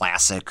 the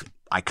classic,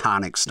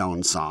 iconic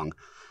Stones song.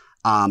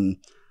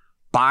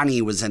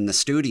 Bonnie was in the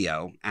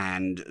studio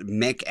and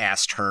Mick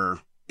asked her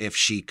if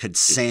she could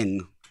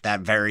sing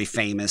that very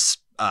famous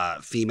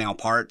female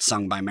part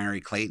sung by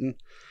Mary Clayton.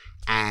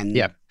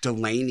 And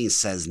Delaney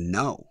says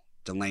no.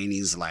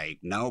 Delaney's like,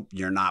 nope,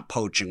 you're not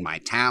poaching my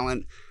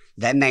talent.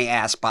 Then they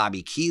asked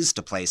Bobby Keys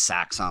to play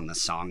sax on the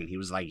song, and he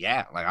was like,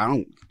 yeah, like,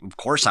 of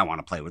course I want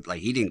to play with,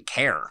 like, he didn't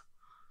care.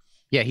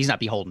 Yeah, he's not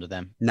beholden to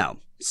them. No.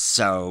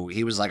 So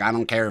he was like, I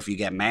don't care if you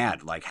get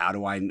mad. Like, how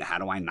do I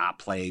not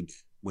play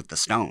with the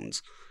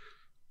Stones?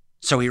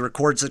 So he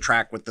records the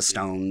track with the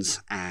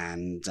Stones,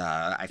 and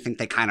I think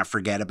they kind of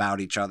forget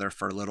about each other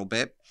for a little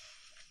bit.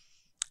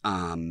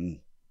 Delaney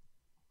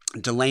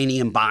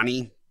and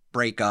Bonnie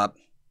break up.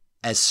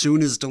 As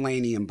soon as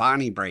Delaney and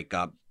Bonnie break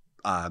up,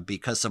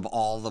 because of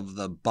all of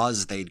the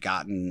buzz they'd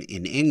gotten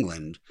in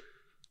England,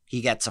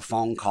 he gets a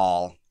phone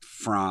call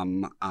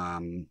from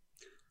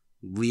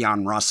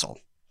Leon Russell.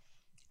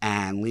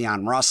 And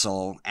Leon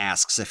Russell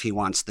asks if he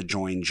wants to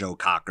join Joe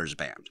Cocker's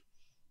band.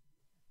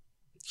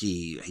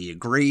 He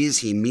agrees.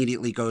 He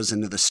immediately goes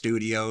into the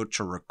studio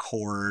to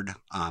record,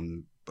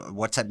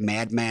 what's that,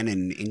 Mad Men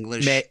in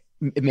English?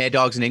 Mad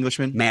Dogs and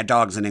Englishmen? Mad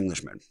Dogs and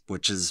Englishmen,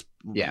 which is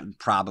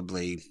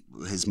probably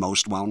his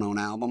most well-known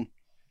album.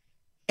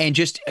 And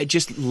just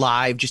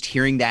live, just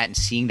hearing that and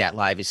seeing that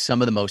live is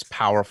some of the most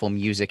powerful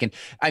music. And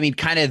I mean,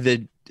 kind of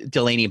the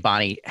Delaney and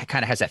Bonnie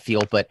kind of has that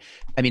feel, but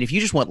I mean, if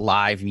you just want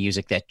live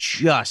music that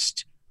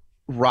just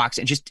rocks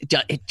and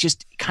it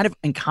just kind of,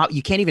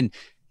 you can't even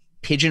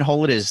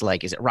pigeonhole it as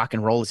like, is it rock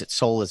and roll? Is it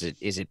soul? Is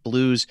it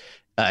blues?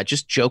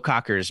 Just Joe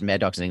Cocker's Mad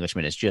Dogs and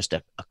Englishmen is just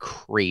a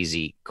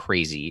crazy,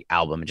 crazy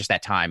album. And just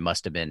that time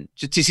must have been,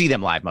 just to see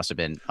them live must have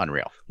been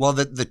unreal. Well,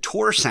 the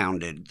tour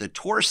sounded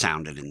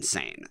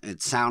insane.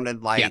 It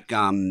sounded like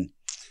by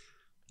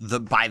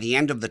the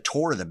end of the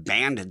tour, the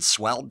band had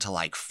swelled to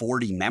like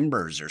 40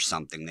 members or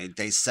something.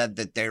 They said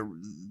that there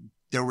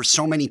were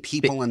so many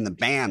people in the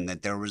band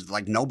that there was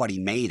like nobody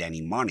made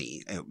any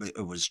money.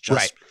 It was just,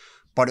 right.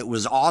 But it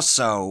was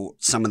also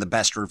some of the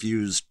best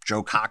reviews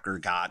Joe Cocker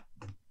got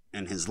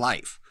in his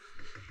life.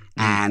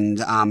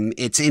 And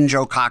it's in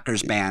Joe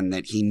Cocker's band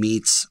that he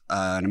meets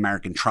an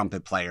American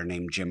trumpet player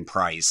named Jim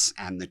Price,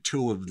 and the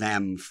two of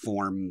them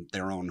form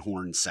their own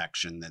horn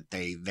section that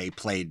they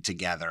played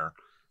together.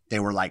 They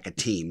were like a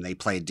team. They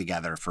played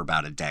together for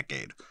about a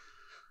decade.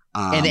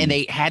 And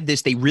they had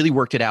this, they really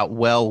worked it out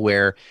well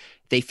where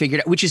they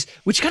figured out, which is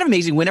kind of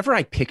amazing. Whenever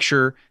I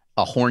picture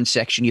a horn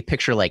section, you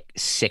picture like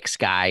 6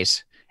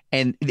 guys.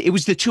 And it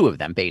was the two of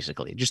them,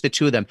 basically, just the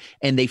two of them.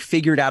 And they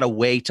figured out a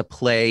way to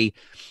play.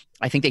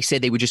 I think they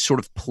said they would just sort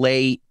of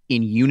play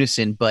in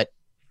unison, but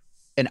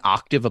an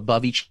octave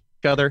above each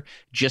other,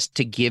 just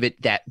to give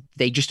it that.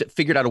 They just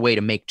figured out a way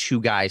to make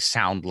 2 guys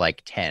sound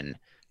like 10,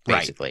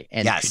 basically.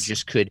 Right.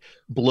 And could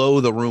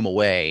blow the room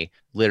away,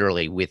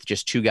 literally, with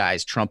just 2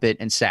 guys, trumpet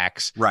and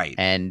sax. Right.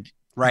 And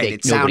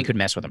nobody could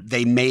mess with them.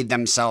 They made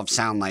themselves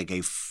sound like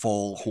a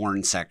full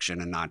horn section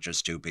and not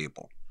just 2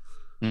 people.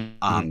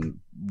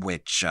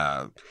 Which,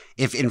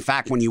 if in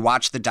fact, when you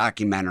watch the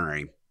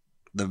documentary,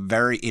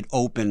 it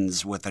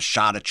opens with a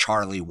shot of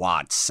Charlie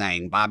Watts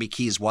saying Bobby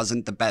Keys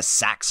wasn't the best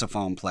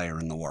saxophone player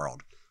in the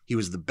world. He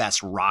was the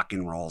best rock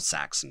and roll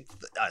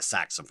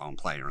saxophone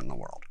player in the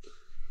world.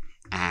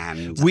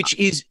 And which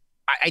is,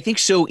 I think,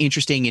 so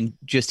interesting in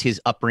just his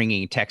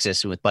upbringing in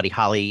Texas with Buddy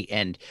Holly.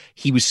 And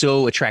he was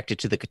so attracted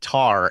to the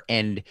guitar.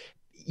 And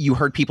you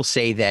heard people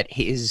say that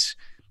his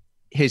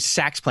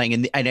sax playing,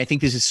 and I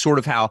think this is sort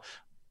of how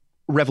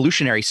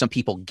revolutionary some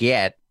people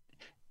get,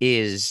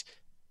 is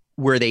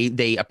where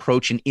they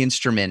approach an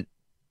instrument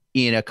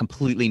in a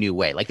completely new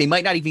way. Like, they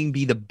might not even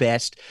be the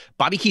best.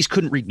 Bobby Keys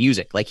couldn't read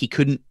music. Like, he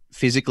couldn't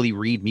physically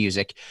read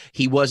music.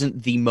 He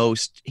wasn't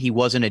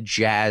a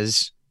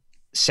jazz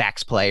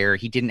sax player.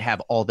 He didn't have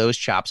all those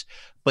chops,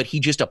 but he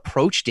just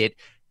approached it.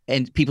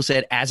 And people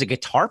said, as a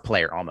guitar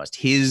player, almost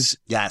his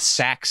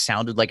sax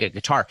sounded like a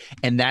guitar,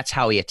 and that's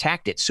how he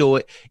attacked it.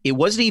 So it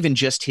wasn't even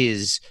just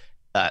his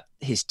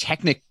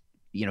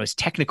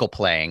technical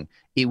playing.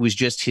 It was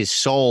just his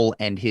soul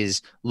and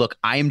his look.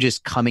 I am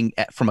just coming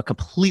from a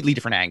completely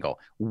different angle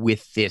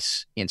with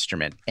this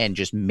instrument, and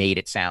just made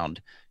it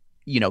sound,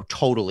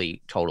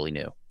 totally, totally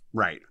new.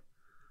 Right.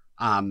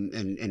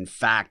 In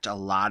fact, a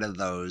lot of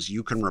those,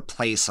 you can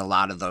replace a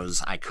lot of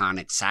those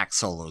iconic sax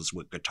solos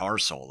with guitar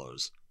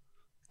solos,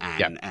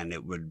 and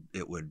it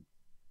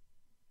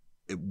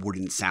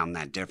wouldn't sound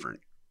that different.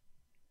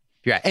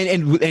 Yeah,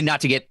 and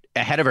not to get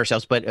ahead of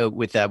ourselves, but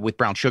with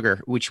Brown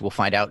Sugar, which we'll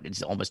find out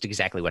is almost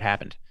exactly what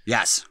happened.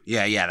 Yes,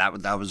 yeah,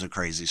 that was a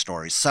crazy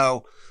story.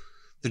 So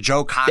the Joe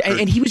And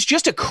Cocker, he was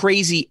just a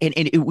crazy, and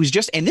it was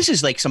just, and this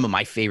is like some of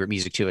my favorite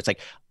music too. It's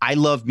like I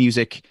love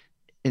music,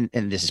 and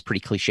this is pretty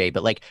cliche,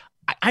 but like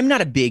I'm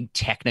not a big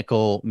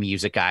technical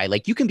music guy.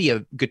 Like you can be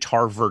a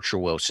guitar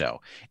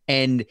virtuoso,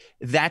 and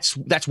that's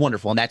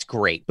wonderful and that's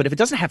great. But if it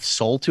doesn't have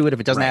soul to it, if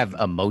it doesn't Right. have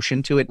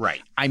emotion to it,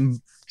 right,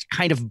 I'm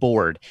kind of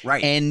bored.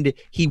 right. And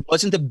he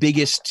wasn't the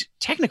biggest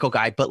technical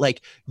guy, but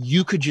like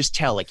you could just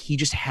tell, like he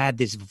just had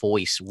this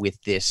voice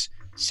with this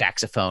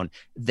saxophone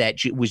that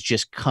was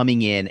just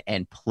coming in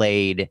and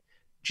played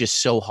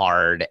just so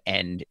hard,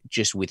 and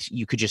just with,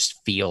 you could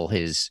just feel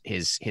his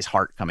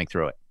heart coming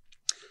through it.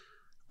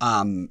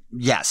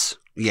 Yes,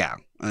 yeah.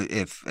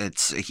 If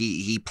it's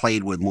he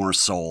played with more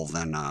soul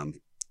than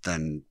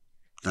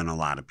a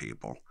lot of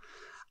people.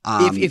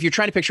 If you're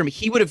trying to picture him,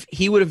 he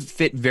would have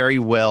fit very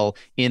well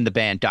in the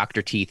band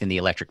Dr. Teeth and the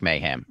Electric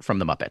Mayhem from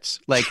the Muppets.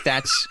 Like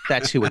that's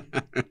who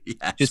would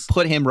yes. just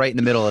put him right in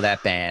the middle of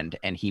that band,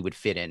 and he would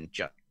fit in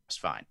just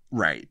fine.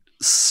 Right.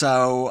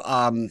 So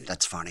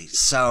that's funny.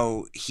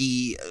 So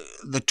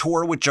the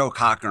tour with Joe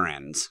Cocker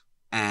ends,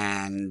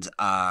 and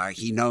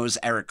he knows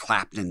Eric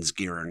Clapton's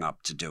gearing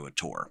up to do a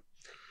tour.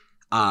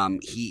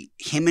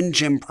 Him and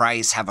Jim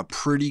Price have a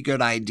pretty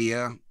good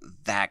idea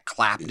that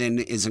Clapton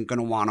isn't going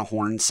to want a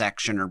horn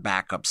section or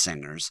backup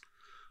singers,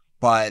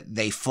 but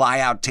they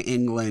fly out to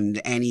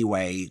England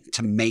anyway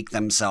to make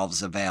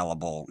themselves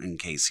available in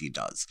case he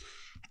does.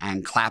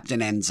 And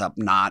Clapton ends up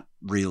not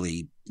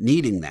really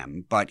needing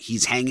them, but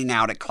he's hanging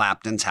out at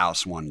Clapton's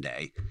house one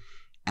day,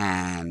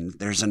 and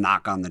there's a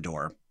knock on the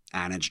door,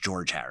 and it's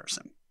George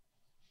Harrison.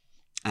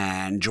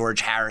 And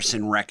George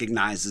Harrison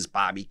recognizes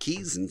Bobby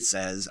Keys and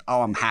says,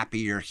 "Oh, I'm happy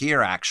you're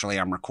here. Actually,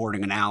 I'm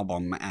recording an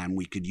album and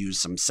we could use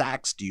some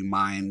sax.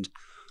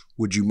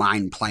 Would you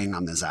mind playing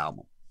on this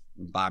album?"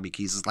 Bobby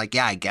Keys is like,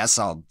 "Yeah, I guess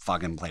I'll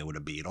fucking play with a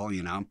Beatle,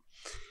 you know?"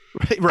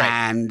 Right.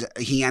 And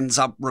he ends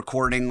up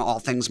recording All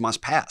Things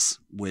Must Pass,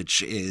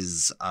 which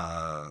is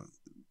a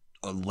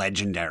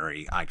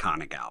legendary,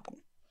 iconic album.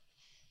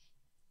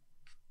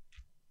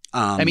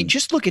 I mean,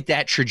 just look at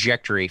that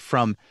trajectory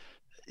from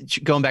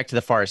going back to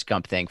the Forrest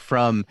Gump thing,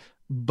 from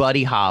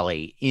Buddy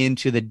Holly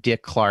into the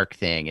Dick Clark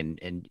thing,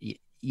 and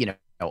you know,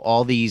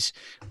 all these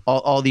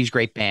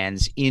great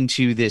bands,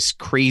 into this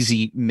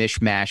crazy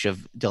mishmash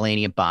of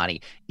Delaney and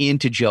Bonnie,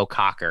 into Joe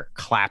Cocker,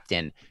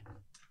 Clapton,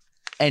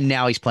 and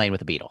now he's playing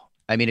with the Beatles.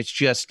 I mean, it's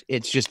just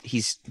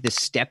he's this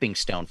stepping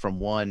stone from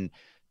one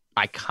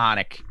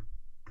iconic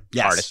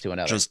artist to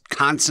another, just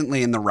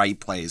constantly in the right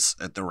place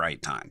at the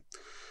right time.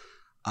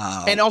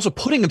 And also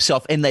putting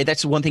himself, and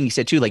that's one thing he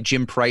said too, like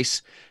Jim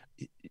Price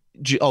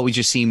always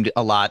just seemed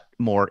a lot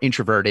more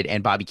introverted,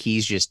 and Bobby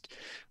Keys just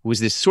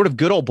was this sort of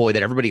good old boy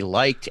that everybody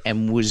liked,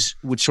 and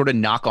would sort of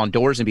knock on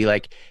doors and be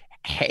like,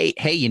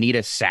 hey, you need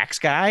a sax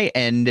guy?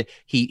 And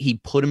he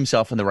put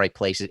himself in the right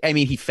places. I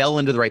mean, he fell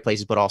into the right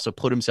places, but also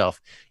put himself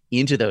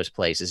into those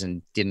places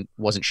and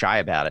wasn't shy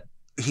about it.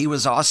 He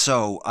was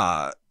also,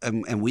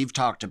 and we've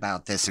talked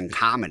about this in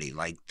comedy,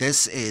 like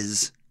this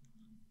is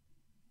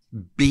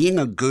being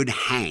a good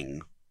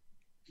hang,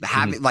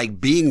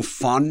 like being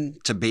fun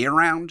to be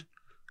around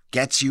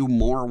gets you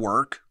more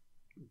work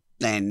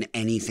than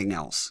anything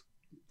else.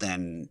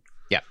 Then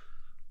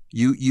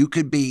you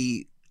could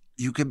be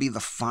the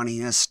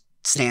funniest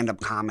stand-up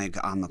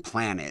comic on the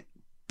planet,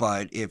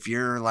 but if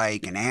you're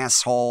like an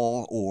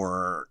asshole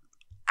or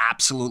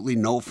absolutely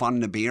no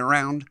fun to be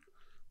around,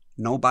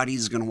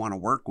 nobody's going to want to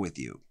work with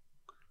you.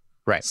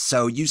 Right.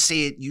 So you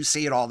see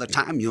it all the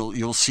time.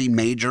 You'll see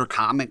major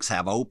comics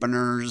have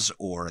openers,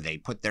 or they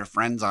put their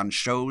friends on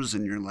shows,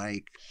 and you're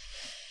like,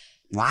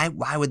 why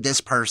would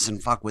this person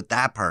fuck with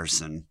that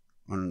person?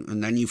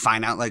 And then you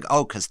find out, like,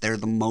 oh, because they're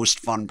the most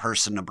fun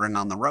person to bring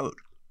on the road.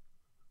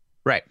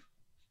 Right.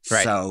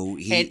 So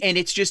and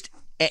it's just,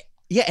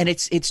 and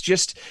it's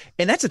just,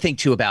 and that's the thing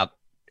too about,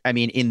 I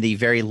mean, in the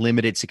very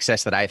limited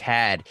success that I've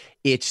had,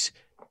 it's,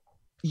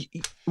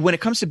 when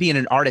it comes to being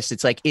an artist,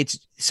 it's like, it's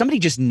somebody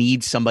just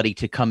needs somebody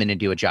to come in and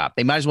do a job.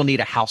 They might as well need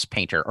a house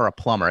painter or a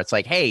plumber. It's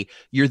like, hey,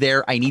 you're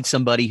there. I need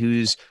somebody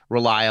who's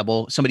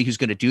reliable, somebody who's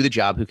going to do the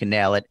job, who can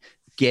nail it,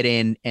 get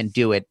in and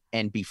do it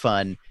and be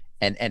fun.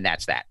 And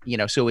that's that, you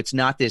know? So it's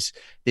not this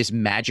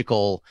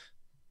magical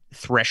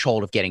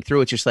threshold of getting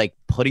through. It's just like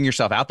putting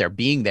yourself out there,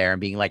 being there and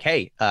being like,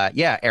 hey,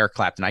 yeah, Eric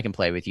Clapton, I can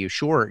play with you.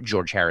 Sure.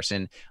 George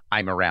Harrison,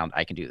 I'm around.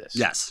 I can do this.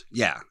 Yes.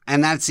 Yeah.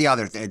 And that's the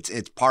other thing.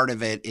 It's part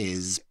of it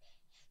is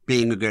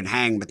being a good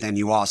hang, but then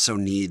you also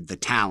need the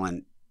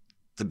talent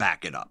to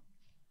back it up,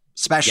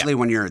 especially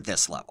when you're at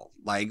this level.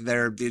 Like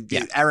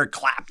Eric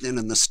Clapton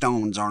and the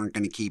Stones aren't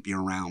going to keep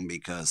you around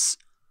because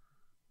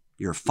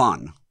you're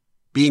fun.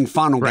 Being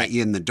fun will get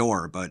you in the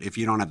door, but if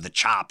you don't have the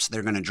chops,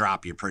 they're going to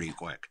drop you pretty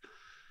quick.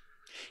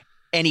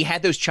 And he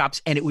had those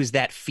chops, and it was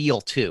that feel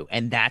too.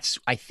 And that's,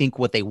 I think,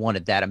 what they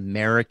wanted, that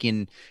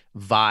American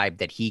vibe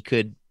that he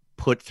could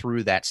put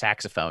through that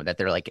saxophone that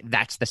they're like,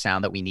 that's the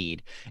sound that we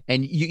need.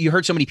 And you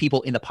heard so many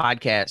people in the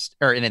podcast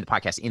or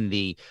in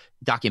the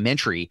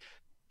documentary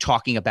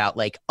talking about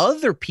like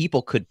other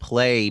people could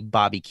play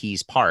Bobby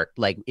Keys' part.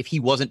 Like if he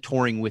wasn't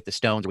touring with the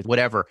Stones or with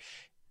whatever,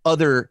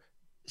 other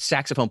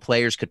saxophone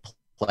players could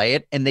play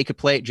it and they could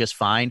play it just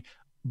fine.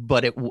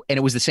 But it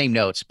was the same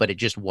notes, but it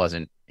just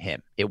wasn't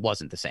him. It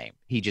wasn't the same.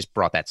 He just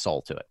brought that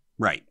soul to it.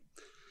 Right.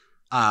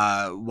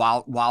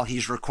 While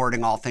he's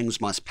recording All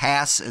Things Must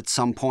Pass, at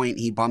some point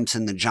he bumps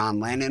into John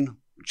Lennon.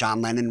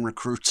 John Lennon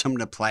recruits him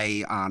to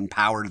play on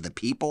Power to the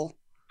People,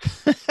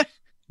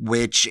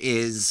 which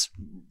is,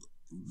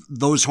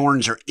 those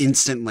horns are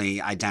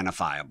instantly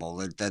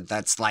identifiable.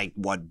 That's like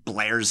what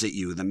blares at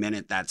you the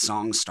minute that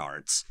song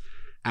starts.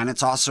 And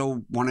it's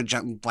also one of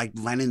like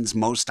Lennon's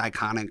most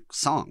iconic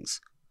songs.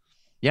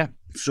 Yeah.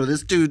 So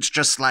this dude's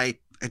just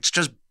like, it's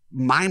just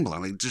mind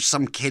blowing. Like just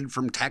some kid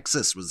from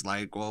Texas was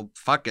like, well,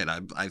 fuck it.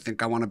 I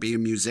think I want to be a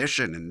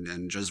musician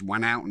and just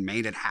went out and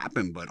made it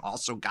happen, but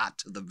also got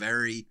to the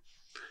very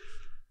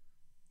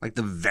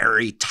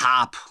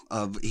top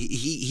of,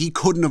 he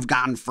couldn't have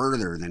gone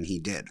further than he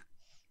did.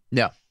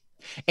 No.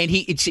 And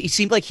it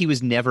seemed like he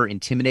was never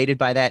intimidated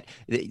by that.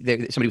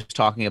 Somebody was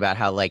talking about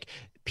how like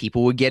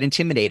people would get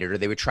intimidated or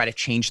they would try to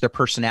change their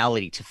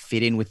personality to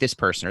fit in with this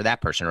person or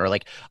that person, or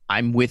like,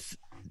 I'm with,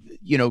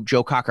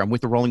 Joe Cocker, I'm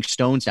with the Rolling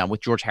Stones now, I'm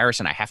with George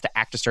Harrison, I have to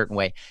act a certain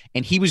way.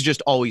 And he was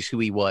just always who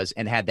he was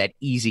and had that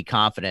easy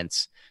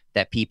confidence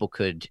that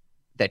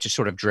that just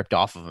sort of dripped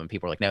off of him.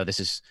 People were like, no, this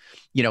is,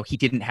 he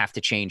didn't have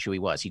to change who he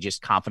was. He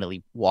just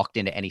confidently walked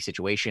into any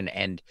situation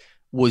and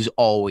was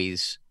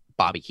always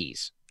Bobby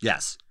Keys.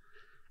 Yes.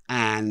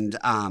 And,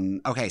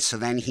 okay, so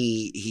then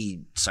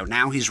so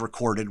now he's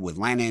recorded with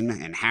Lennon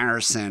and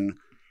Harrison,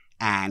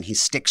 and he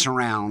sticks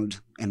around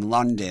in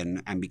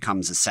London and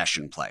becomes a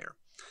session player.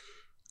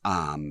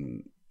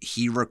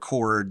 He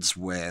records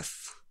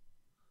with,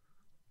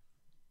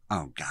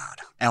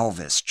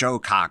 Elvis, Joe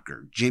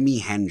Cocker,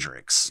 Jimi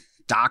Hendrix,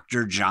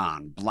 Dr.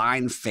 John,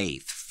 Blind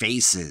Faith,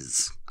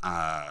 Faces,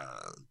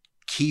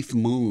 Keith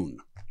Moon,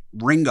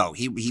 Ringo.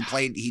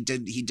 He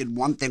did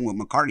one thing with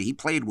McCartney. He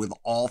played with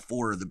all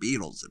four of the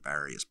Beatles at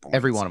various points.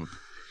 Every one of them.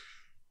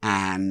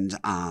 And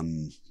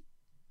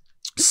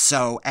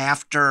so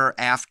after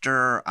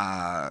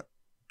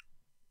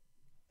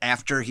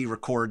he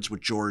records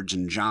with George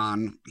and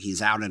John,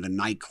 he's out at a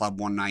nightclub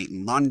one night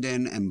in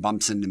London and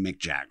bumps into Mick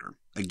Jagger.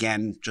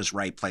 Again, just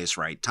right place,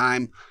 right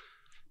time.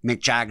 Mick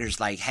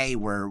Jagger's like, hey,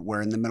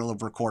 we're in the middle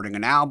of recording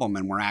an album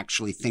and we're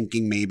actually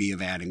thinking maybe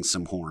of adding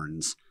some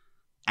horns.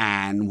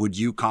 And would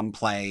you come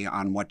play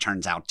on what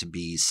turns out to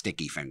be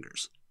Sticky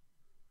Fingers?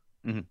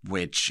 Mm-hmm.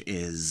 Which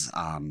is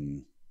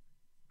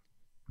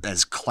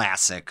as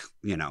classic,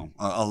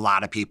 a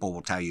lot of people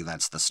will tell you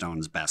that's the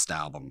Stones' best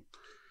album.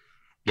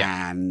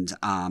 Yeah. And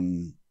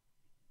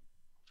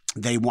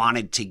they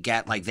wanted to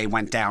get, like, they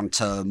went down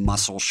to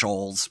Muscle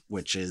Shoals,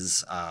 which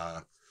is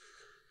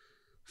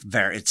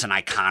it's an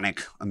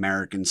iconic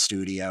American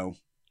studio.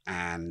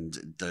 And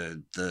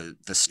the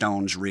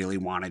Stones really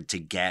wanted to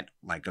get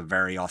like a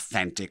very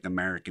authentic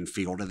American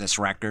feel to this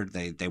record.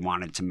 They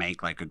wanted to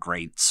make like a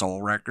great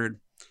soul record.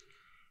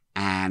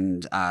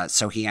 And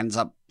so he ends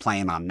up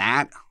playing on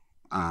that.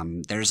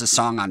 There's a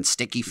song on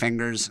Sticky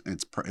Fingers.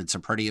 It's a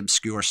pretty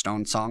obscure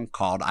Stone song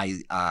called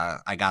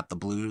I Got the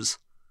Blues,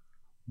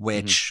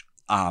 which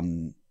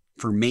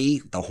for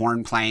me, the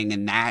horn playing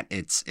in that,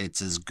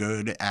 that's as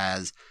good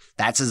as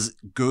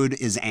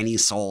any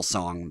soul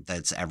song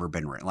that's ever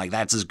been written. Like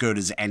that's as good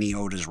as any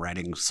Otis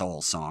Redding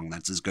soul song.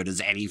 That's as good as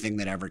anything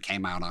that ever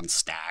came out on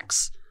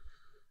Stax.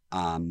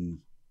 And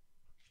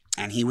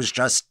he was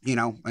just, in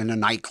a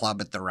nightclub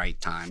at the right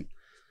time.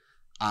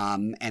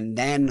 And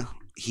then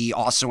he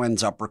also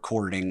ends up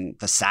recording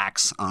the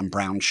sax on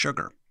Brown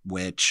Sugar,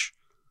 which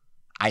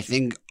I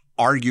think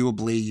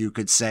arguably you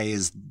could say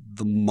is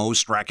the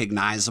most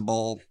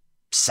recognizable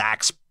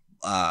sax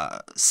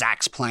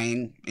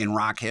playing in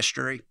rock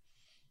history.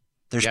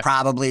 There's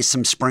probably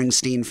some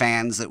Springsteen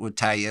fans that would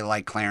tell you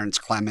like Clarence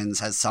Clemens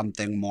has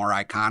something more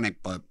iconic,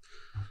 but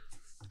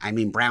I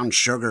mean Brown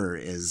Sugar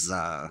is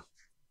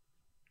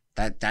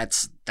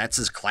that's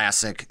as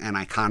classic and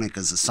iconic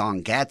as a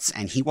song gets,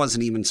 and he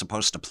wasn't even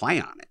supposed to play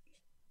on it.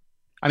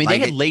 I mean, they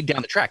had laid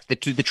down the track. The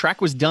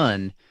track was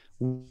done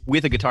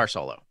with a guitar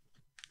solo.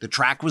 The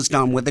track was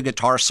done with a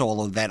guitar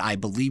solo that I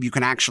believe you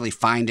can actually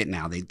find it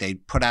now. They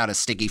put out a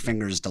Sticky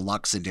Fingers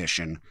Deluxe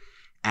edition,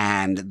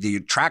 and the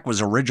track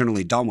was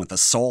originally done with a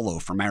solo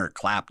from Eric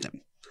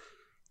Clapton.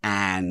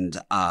 And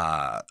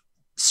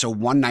so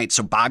one night,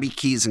 so Bobby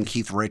Keys and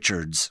Keith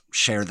Richards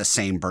share the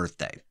same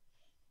birthday.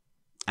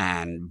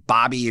 And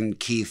Bobby and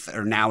Keith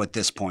are now at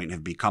this point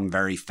have become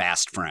very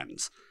fast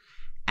friends.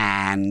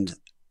 And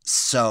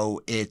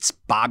so it's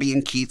Bobby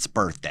and Keith's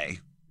birthday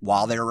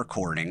while they're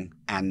recording,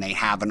 and they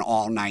have an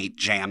all-night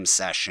jam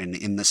session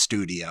in the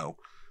studio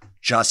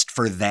just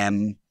for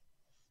them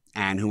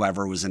and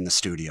whoever was in the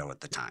studio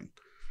at the time.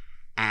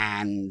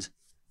 And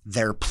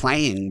they're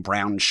playing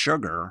Brown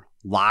Sugar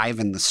live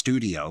in the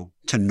studio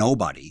to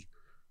nobody.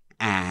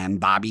 and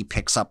Bobby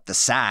picks up the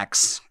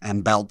sax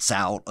and belts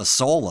out a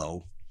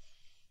solo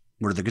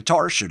where the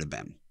guitar should have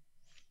been.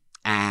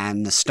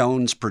 And the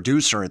Stones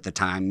producer at the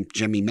time,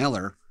 Jimmy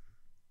Miller,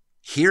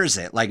 hears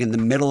it, like in the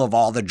middle of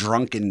all the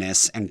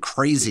drunkenness and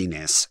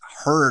craziness,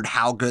 heard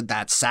how good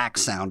that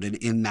sax sounded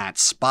in that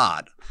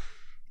spot.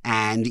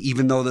 And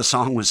even though the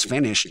song was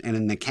finished and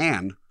in the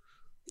can,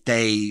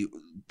 they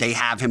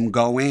have him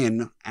go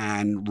in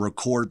and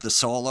record the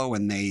solo,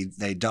 and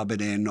they dub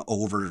it in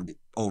over.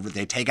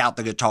 They take out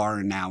the guitar,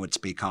 and now it's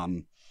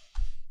become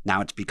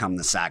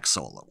the sax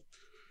solo.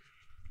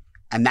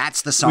 And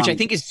that's the song, which I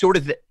think is sort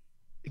of the.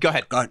 Go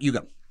ahead. You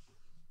go.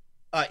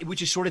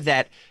 Which is sort of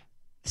that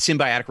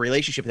symbiotic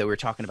relationship that we were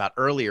talking about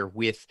earlier,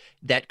 with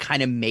that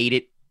kind of made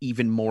it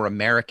even more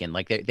American.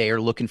 Like they are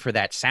looking for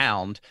that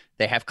sound.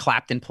 They have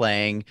Clapton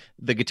playing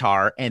the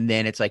guitar, and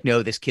then it's like,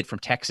 no, this kid from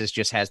Texas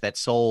just has that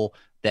soul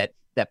that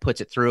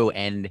puts it through.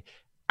 And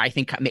I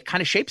think it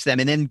kind of shapes them.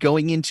 And then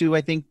going into,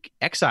 I think,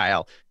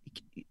 Exile,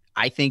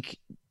 I think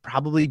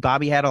probably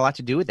Bobby had a lot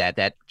to do with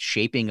that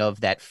shaping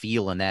of that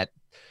feel and that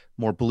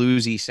more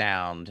bluesy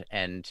sound,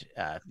 and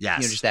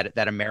just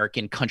that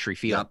American country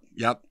feel.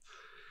 Yep.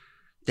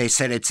 They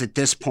said it's at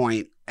this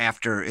point,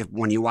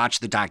 when you watch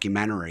the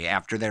documentary,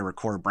 after they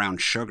record Brown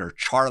Sugar,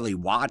 Charlie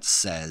Watts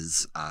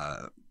says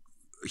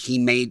he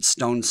made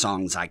Stone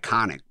songs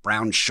iconic.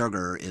 Brown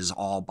Sugar is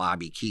all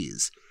Bobby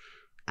Keys.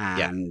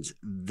 And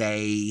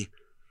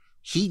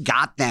he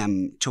got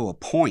them to a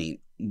point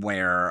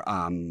where,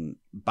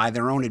 by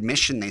their own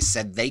admission, they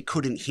said they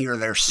couldn't hear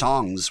their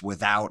songs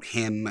without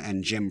him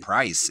and Jim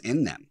Price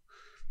in them.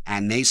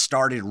 And they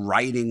started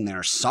writing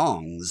their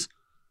songs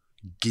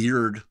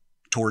geared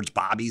towards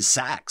Bobby's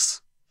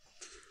sax.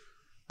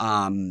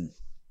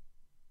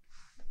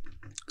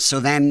 So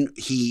then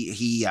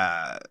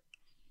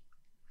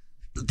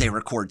they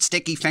record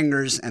Sticky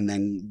Fingers, and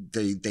then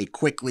they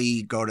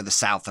quickly go to the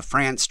south of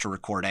France to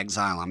record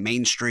Exile on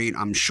Main Street.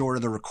 I'm sure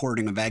the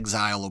recording of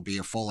Exile will be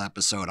a full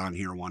episode on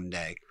here one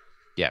day.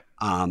 Yeah.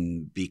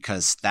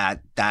 Because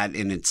that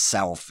in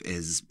itself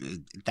is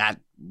that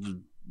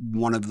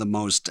one of the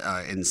most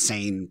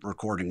insane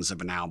recordings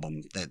of an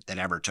album that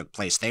ever took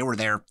place. They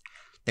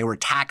were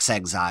tax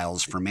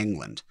exiles from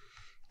England.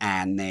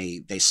 And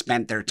they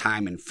spent their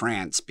time in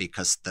France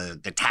because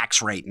the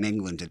tax rate in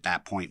England at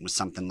that point was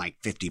something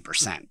like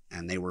 50%,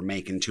 and they were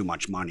making too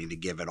much money to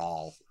give it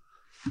all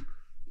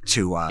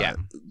to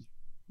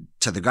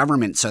the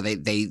government. So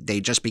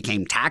they just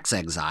became tax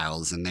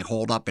exiles, and they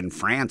holed up in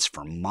France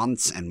for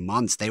months and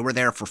months. They were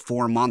there for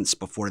 4 months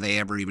before they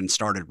ever even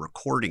started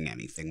recording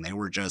anything. They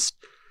would just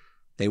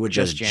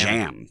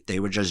jam. They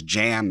would just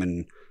jam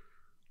and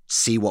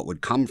see what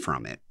would come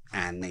from it.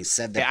 And they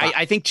said that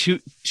I think two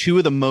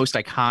of the most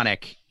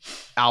iconic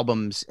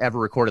albums ever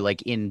recorded,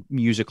 like in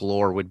music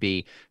lore, would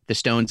be the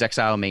Stones'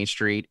 Exile on Main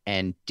Street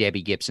and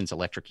Debbie Gibson's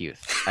Electric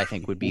Youth. I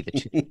think would be the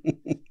two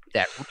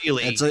that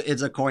really it's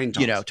a coin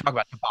toss. Talk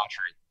about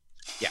debauchery.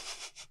 Yeah.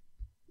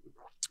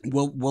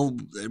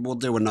 We'll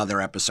do another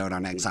episode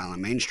on Exile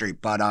on Main Street,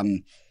 but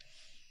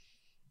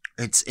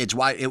it's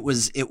why it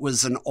was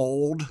an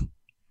old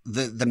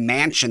the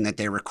mansion that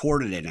they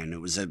recorded it in.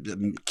 It was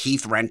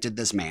Keith rented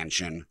this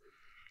mansion.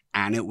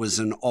 And it was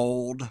an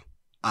old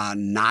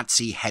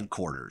Nazi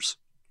headquarters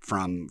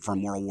from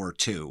World War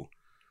II.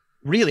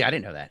 Really? I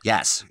didn't know that.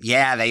 Yes.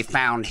 Yeah, they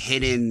found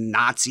hidden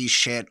Nazi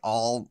shit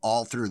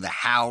all through the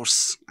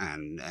house.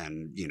 And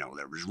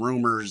there was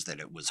rumors that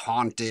it was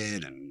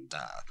haunted. And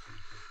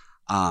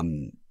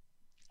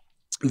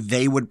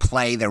they would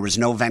play. There was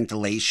no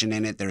ventilation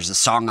in it. There's a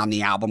song on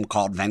the album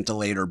called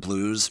Ventilator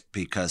Blues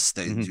because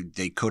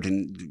they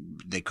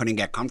couldn't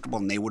get comfortable,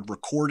 and they would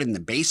record in the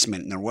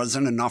basement, and there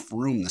wasn't enough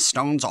room. The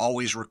Stones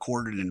always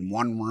recorded in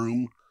one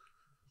room.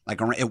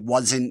 Like, it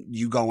wasn't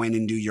you go in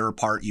and do your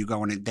part, you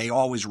go in. They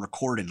always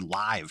recorded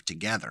live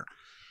together.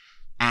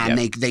 And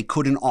they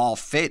couldn't all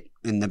fit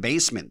in the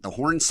basement. The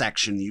horn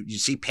section, you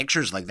see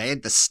pictures, like they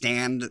had to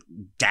stand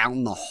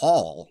down the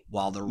hall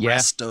while the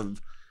rest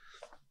of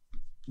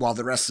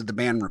the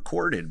band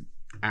recorded,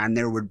 and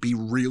there would be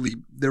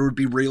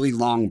really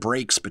long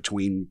breaks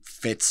between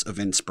fits of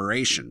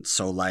inspiration.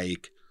 So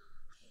like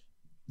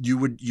you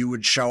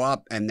would show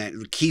up, and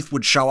then Keith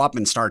would show up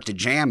and start to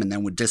jam, and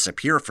then would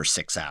disappear for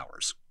 6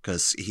 hours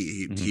because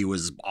he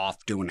was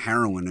off doing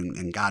heroin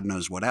and God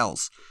knows what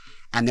else.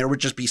 And there would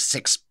just be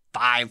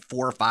 4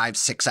 or 5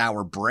 6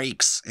 hour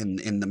breaks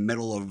in the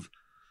middle of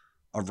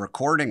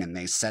recording, and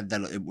they said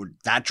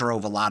that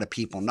drove a lot of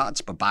people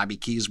nuts. But Bobby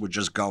Keys would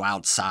just go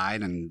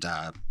outside and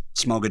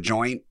smoke a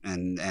joint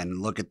and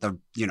look at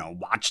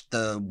watch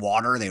the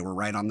water. They were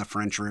right on the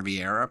French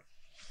Riviera,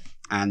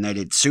 and that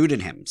it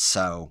suited him.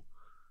 So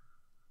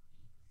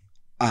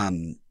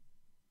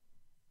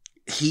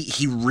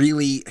he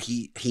really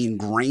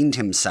ingrained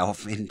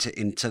himself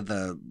into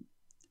the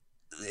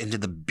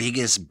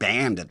biggest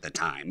band at the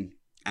time,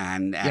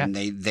 and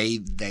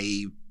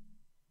they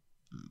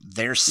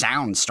their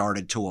sound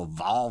started to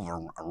evolve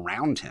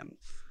around him.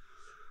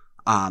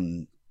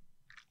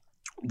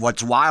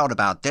 what's wild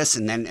about this,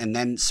 and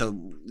then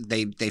so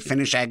they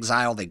finish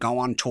Exile, they go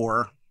on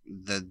tour.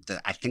 The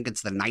I think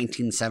it's the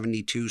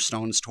 1972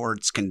 Stones tour.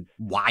 It's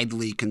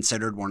widely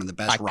considered one of the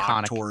best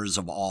rock tours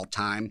of all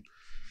time.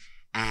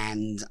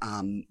 And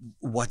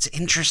what's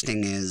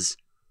interesting is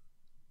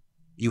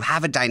you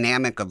have a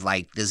dynamic of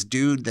like this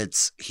dude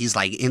he's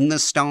like in the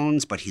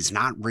Stones, but he's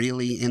not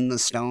really in the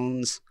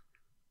Stones.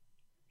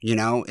 You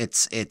know,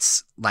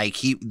 it's like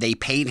they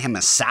paid him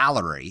a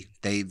salary.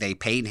 They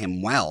paid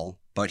him well,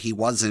 but he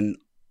wasn't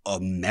a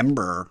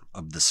member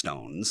of the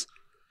Stones.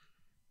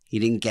 He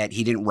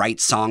didn't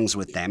write songs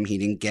with them. He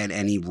didn't get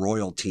any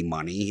royalty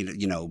money.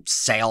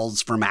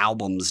 Sales from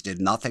albums did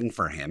nothing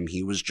for him.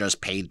 He was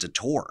just paid to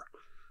tour.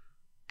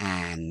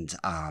 And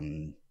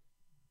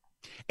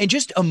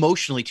just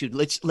emotionally too,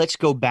 let's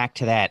go back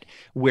to that,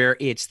 where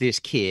it's this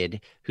kid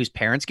whose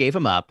parents gave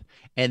him up,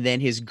 and then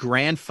his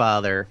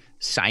grandfather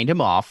signed him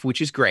off,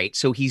 which is great.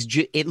 So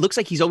it looks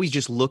like he's always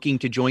just looking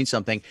to join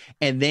something,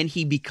 and then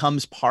he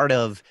becomes part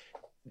of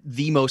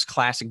the most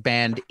classic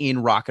band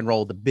in rock and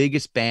roll, the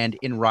biggest band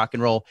in rock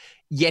and roll,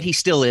 yet he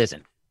still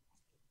isn't.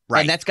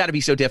 Right. And that's got to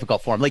be so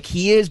difficult for him. Like,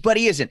 he is, but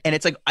he isn't. And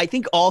it's like, I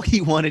think all he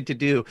wanted to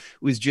do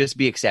was just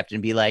be accepted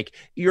and be like,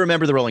 you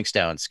remember the Rolling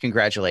Stones.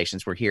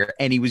 Congratulations, we're here.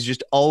 And he was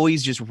just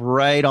always just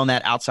right on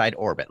that outside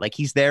orbit. Like,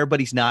 he's there, but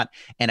he's not.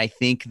 And I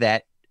think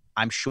that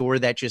I'm sure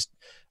that just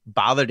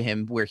bothered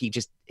him, where he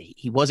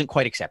wasn't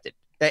quite accepted.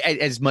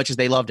 As much as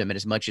they loved him and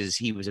as much as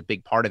he was a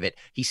big part of it,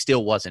 he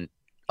still wasn't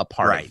a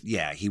part right. of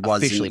Yeah, he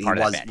wasn't officially part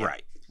of that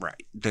band.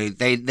 Right.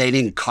 They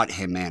didn't cut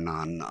him in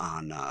on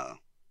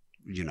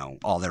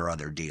all their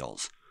other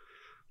deals.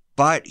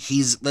 But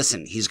he's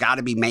got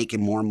to be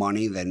making more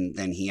money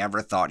than he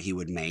ever thought he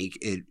would make.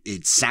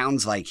 It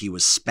sounds like he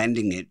was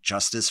spending it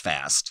just as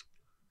fast.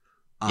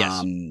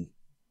 Yes.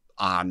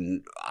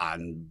 On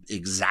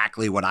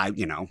exactly what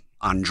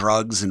on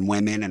drugs and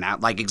women,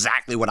 and like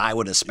exactly what I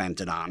would have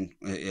spent it on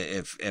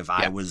if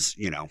I was,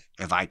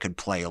 if I could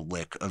play a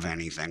lick of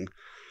anything.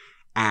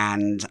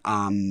 And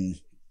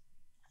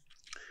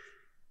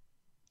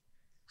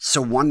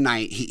so one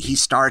night he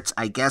starts,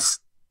 I guess,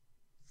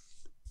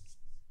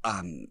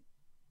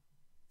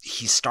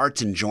 he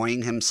starts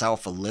enjoying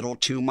himself a little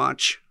too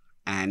much.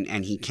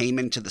 And he came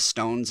into the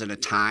Stones at a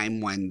time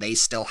when they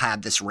still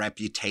had this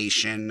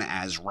reputation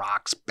as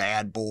rock's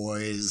bad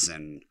boys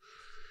and,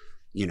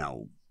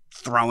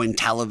 throwing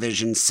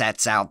television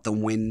sets out the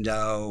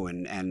window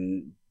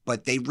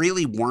but they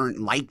really weren't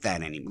like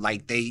that anymore.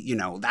 Like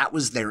that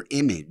was their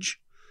image.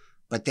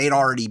 But they'd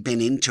already been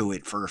into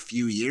it for a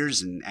few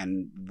years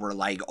and were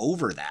like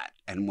over that.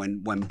 And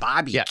when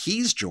Bobby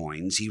Keys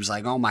joins, he was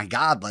like, "Oh my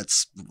God,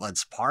 let's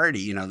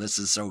party! This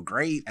is so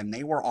great." And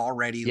they were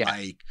already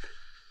like,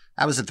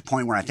 I was at the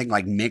point where I think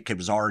like Mick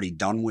was already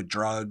done with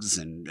drugs,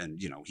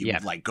 and he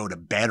would like go to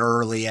bed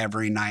early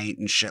every night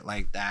and shit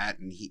like that.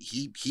 And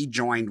he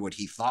joined what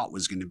he thought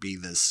was going to be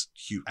this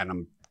huge. And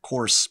of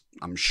course,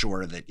 I'm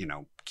sure that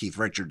Keith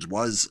Richards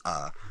was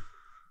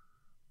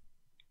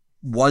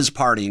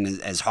partying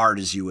as hard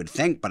as you would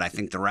think, but I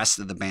think the rest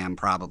of the band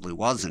probably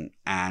wasn't.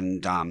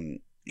 And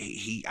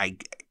I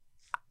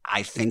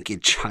think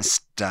it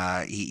just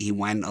he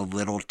went a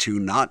little too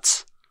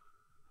nuts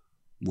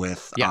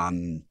with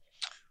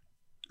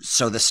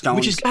so the Stones,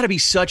 which has got to be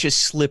such a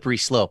slippery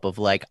slope of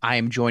like, I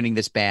am joining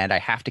this band, I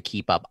have to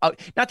keep up.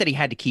 Not that he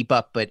had to keep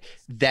up, but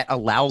that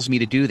allows me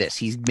to do this.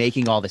 He's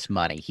making all this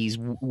money. He's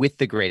with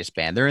the greatest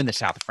band. They're in the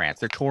south of France.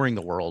 They're touring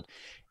the world,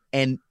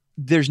 and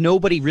there's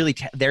nobody really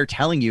there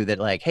telling you that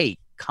like, hey,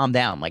 calm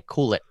down, like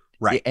cool it.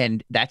 Right.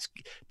 And that's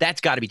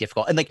got to be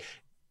difficult. And like,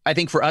 I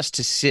think for us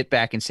to sit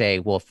back and say,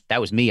 well, if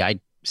that was me,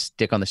 I'd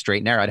stick on the straight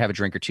and narrow. I'd have a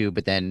drink or two,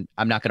 but then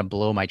I'm not going to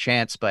blow my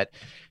chance. But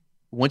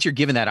once you're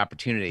given that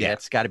opportunity,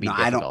 that's got to be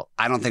difficult.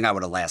 I don't think I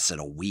would have lasted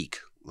a week.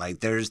 Like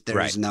there's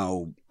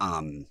no,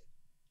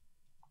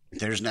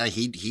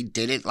 he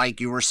did it like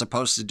you were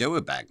supposed to do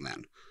it back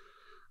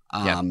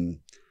then.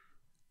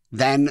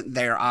 Then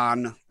they're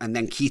on, and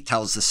then Keith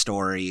tells the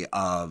story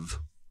of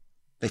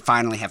they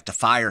finally have to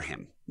fire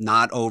him,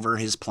 not over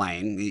his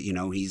playing.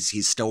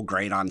 He's still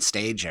great on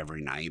stage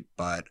every night,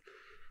 but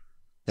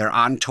they're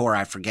on tour.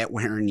 I forget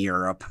where in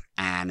Europe,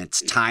 and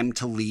it's time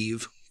to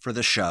leave for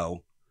the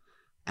show,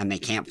 and they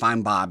can't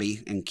find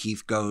Bobby. And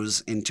Keith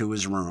goes into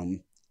his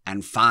room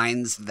and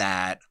finds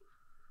that,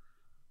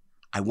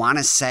 I want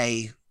to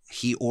say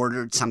he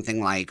ordered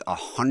something like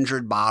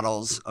 100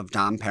 bottles of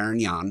Dom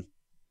Perignon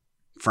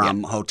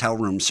from hotel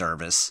room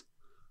service,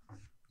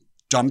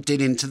 dumped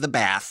it into the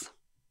bath,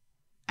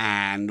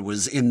 and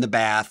was in the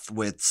bath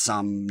with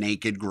some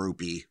naked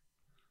groupie.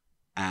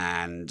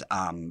 And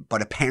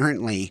but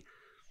apparently,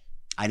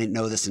 I didn't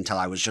know this until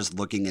I was just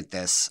looking at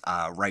this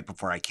right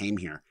before I came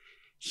here.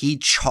 He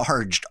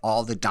charged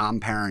all the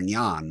Dom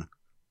Perignon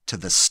to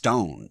the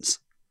Stones.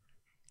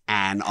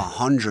 And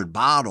 100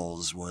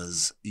 bottles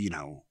was,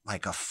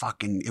 like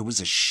it was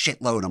a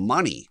shitload of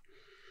money.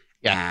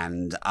 Yeah.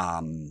 And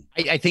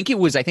I think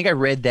I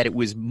read that it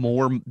was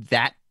more,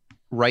 that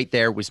right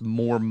there was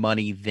more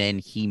money than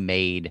he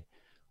made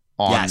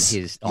on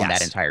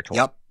that entire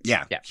tour.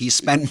 Yeah. Yeah. He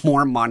spent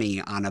more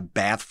money on a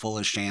bath full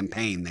of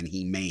champagne than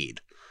he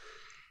made.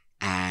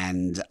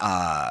 And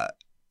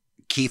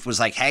Keith was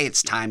like, hey,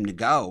 it's time to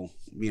go.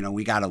 You know,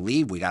 we got to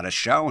leave. We got a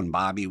show. And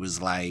Bobby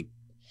was like,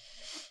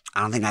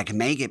 I don't think I can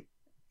make it.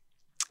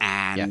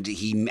 And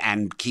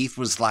Keith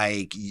was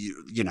like,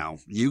 you know,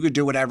 you could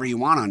do whatever you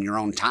want on your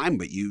own time,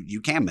 but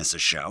you can't miss a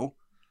show.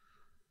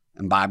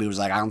 And Bobby was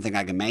like, I don't think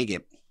I can make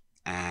it.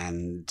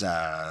 And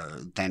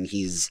then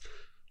he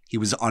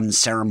was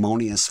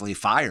unceremoniously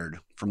fired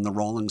from the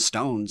Rolling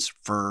Stones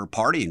for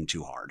partying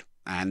too hard.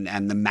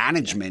 And the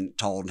management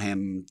told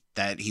him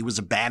that he was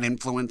a bad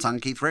influence on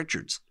Keith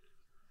Richards.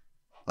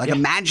 Like,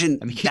 imagine.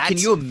 I mean, can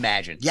you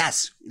imagine?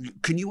 Yes.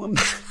 Can you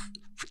imagine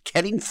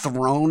getting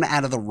thrown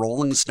out of the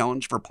Rolling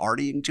Stones for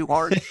partying too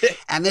hard?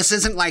 And this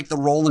isn't like the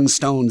Rolling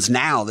Stones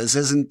now. This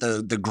isn't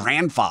the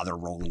grandfather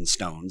Rolling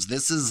Stones.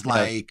 This is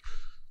like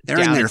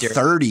they're in their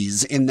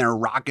 30s, in their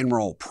rock and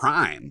roll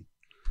prime.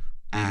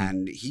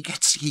 And he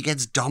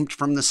gets dumped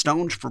from the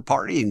Stones for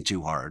partying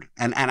too hard.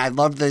 And I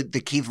love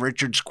the Keith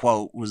Richards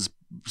quote was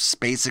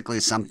basically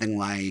something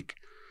like,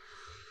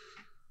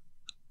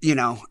 you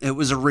know, it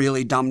was a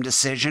really dumb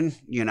decision,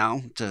 you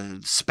know, to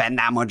spend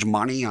that much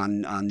money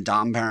on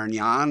Dom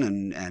Perignon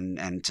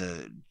and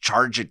to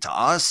charge it to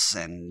us.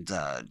 And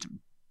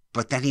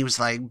but then he was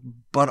like,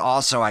 but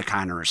also I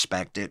kind of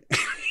respect it.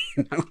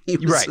 You know,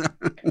 right.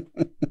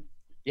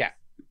 Yeah.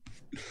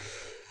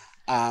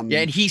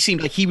 And he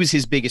seemed like he was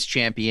his biggest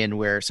champion,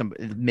 where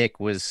Mick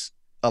was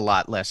a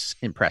lot less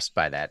impressed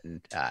by that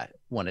and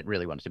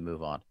really wanted to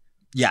move on.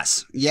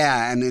 Yes.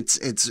 Yeah. And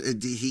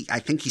I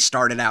think he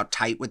started out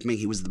tight with me.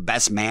 He was the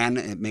best man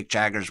at Mick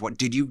Jagger's. What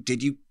did you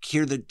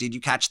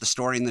catch the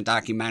story in the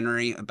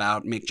documentary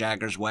about Mick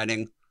Jagger's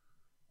wedding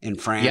in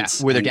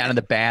France? Yeah, where they're down in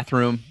the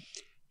bathroom.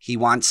 He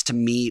wants to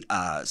meet,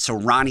 so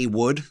Ronnie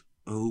Wood,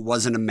 who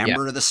wasn't a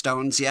member of the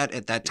Stones yet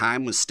at that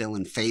time, was still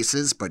in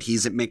Faces, but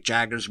he's at Mick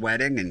Jagger's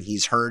wedding and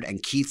he's heard,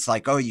 and Keith's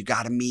like, oh, you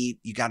got to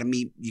meet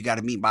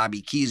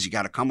Bobby Keys. You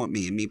got to come with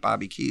me and meet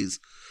Bobby Keys.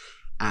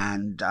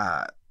 And,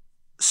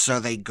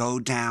 so they go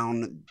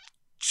down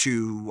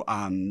to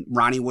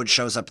Ronnie Wood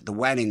shows up at the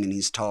wedding and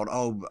he's told,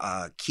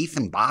 Keith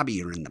and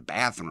Bobby are in the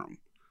bathroom.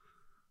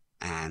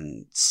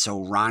 And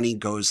so Ronnie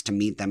goes to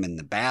meet them in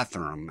the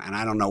bathroom. And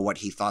I don't know what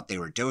he thought they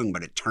were doing,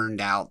 but it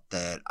turned out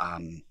that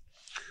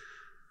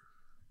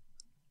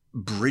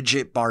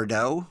Brigitte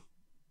Bardot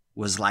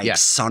was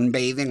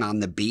sunbathing on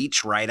the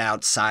beach right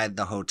outside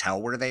the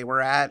hotel where they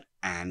were at.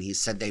 And he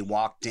said they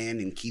walked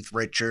in and Keith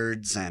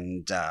Richards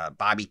and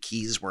Bobby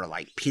Keys were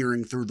like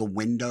peering through the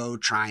window,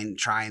 trying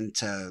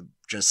to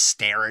just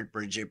stare at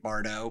Brigitte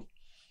Bardot.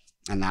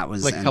 And that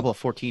was like a couple of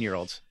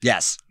 14-year-olds.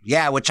 Yes.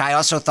 Yeah. Which I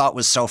also thought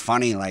was so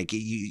funny. Like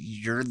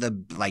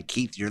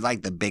Keith, you're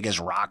like the biggest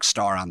rock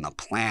star on the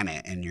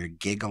planet and you're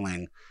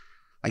giggling.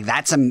 Like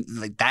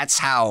that's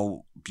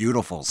how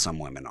beautiful some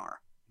women are.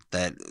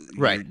 That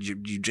right.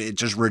 It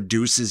just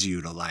reduces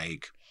you to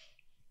like.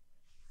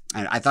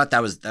 And I thought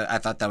that was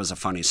a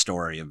funny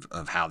story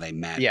of how they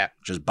met. Yeah,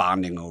 just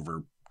bonding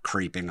over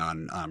creeping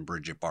on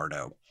Brigitte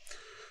Bardot.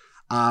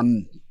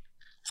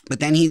 But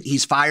then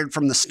he's fired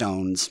from the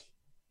Stones,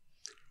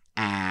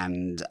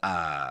 and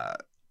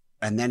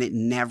then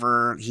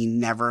he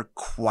never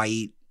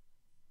quite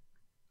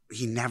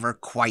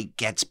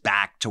gets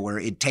back to where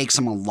it takes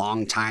him a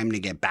long time to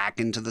get back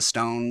into the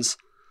Stones.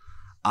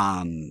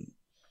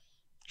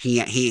 He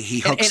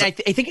hooks and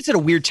I think it's at a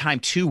weird time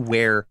too,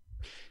 where.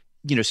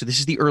 You know, so this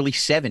is the early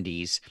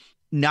 70s.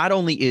 Not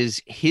only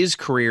is his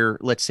career,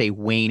 let's say,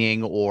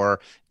 waning,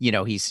 or, you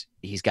know, he's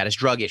got his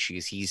drug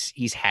issues.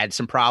 He's had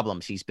some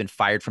problems. He's been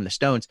fired from the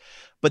Stones.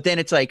 But then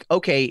it's like,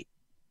 okay,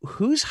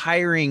 who's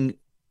hiring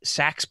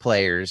sax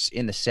players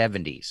in the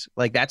 70s?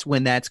 Like, that's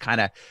when that's kind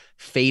of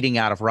fading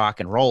out of rock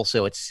and roll.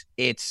 So it's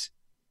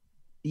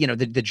you know,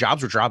 the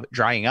jobs were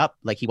drying up.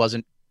 Like, he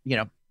wasn't, you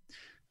know,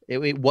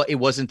 it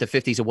wasn't the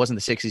 50s. It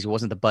wasn't the 60s. It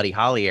wasn't the Buddy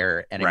Holly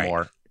era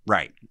anymore.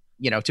 Right.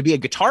 You know, to be a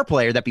guitar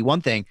player, that'd be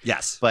one thing.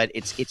 Yes. But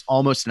it's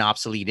almost an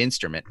obsolete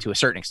instrument to a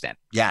certain extent.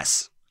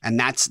 Yes. And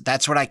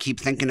that's what I keep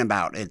thinking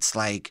about. It's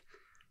like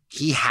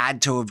he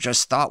had to have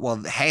just thought, well,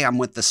 hey, I'm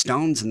with the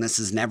Stones and this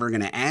is never going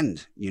to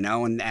end, you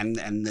know,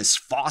 and this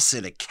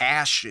faucet of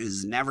cash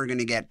is never going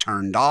to get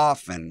turned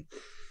off. And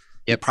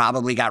it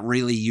probably got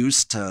really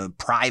used to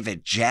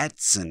private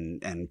jets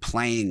and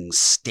playing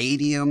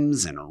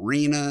stadiums and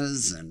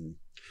arenas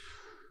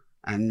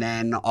and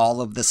then all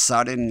of the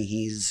sudden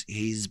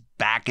he's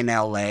back in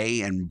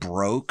LA and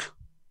broke,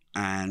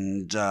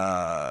 and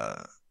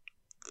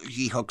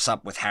he hooks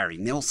up with Harry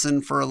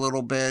Nilsson for a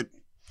little bit.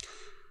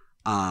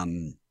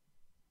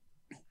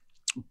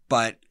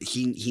 But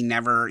he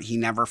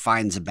never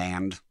finds a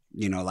band,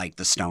 you know, like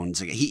the Stones.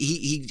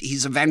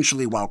 He's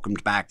eventually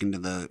welcomed back into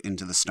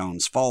the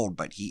Stones fold,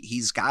 but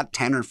he's got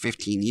 10 or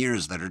 15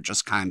 years that are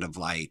just kind of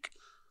like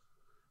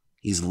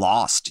he's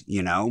lost,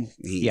 you know.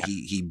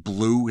 He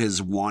blew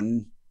his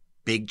one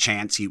big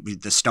chance.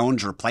 The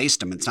Stones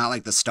replaced him. It's not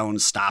like the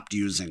Stones stopped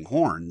using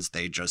horns.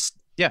 They just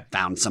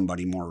found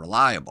somebody more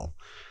reliable.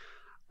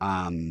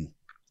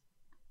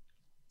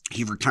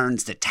 he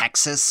returns to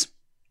Texas,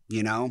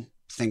 you know,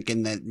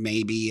 thinking that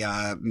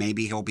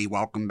maybe he'll be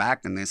welcome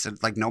back. And they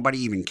said, like, nobody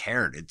even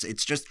cared.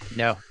 It's just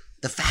No.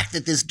 the fact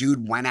that this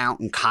dude went out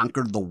and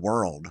conquered the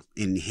world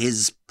in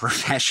his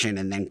profession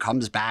and then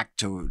comes back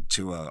to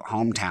a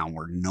hometown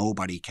where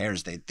nobody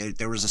cares.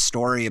 There was a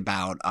story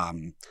about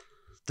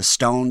the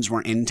Stones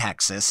were in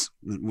Texas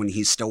when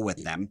he's still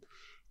with them,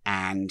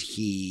 and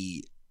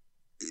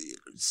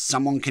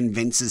someone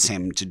convinces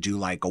him to do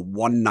like a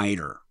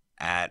one-nighter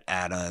at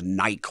a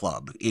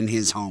nightclub in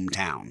his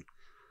hometown,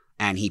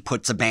 and he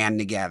puts a band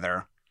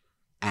together,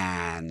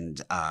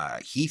 and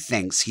he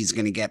thinks he's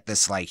going to get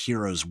this like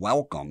hero's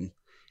welcome,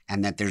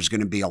 and that there's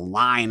going to be a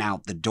line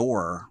out the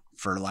door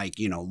for like,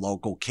 you know,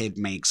 local kid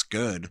makes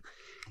good.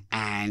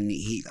 And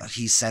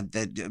he said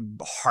that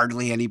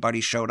hardly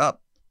anybody showed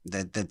up,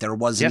 that there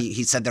wasn't,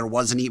 he said there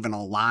wasn't even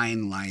a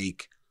line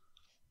like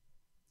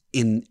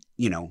in,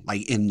 you know,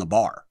 like in the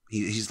bar.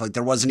 He's like,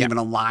 there wasn't even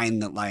a line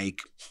that like,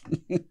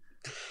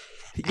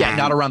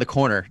 not around the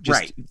corner,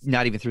 just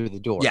not even through the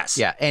door. Yes.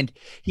 Yeah. And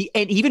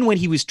even when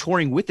he was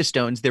touring with the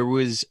Stones, there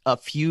was a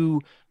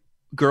few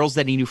girls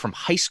that he knew from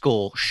high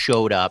school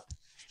showed up,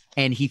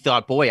 and he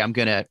thought, boy, I'm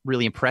going to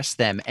really impress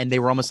them. And they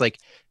were almost like,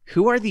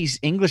 who are these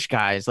English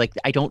guys? Like,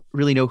 I don't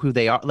really know who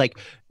they are. Like,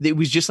 it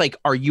was just like,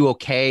 are you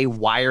okay?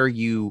 Why are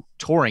you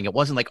touring? It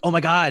wasn't like, oh my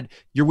God,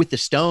 you're with the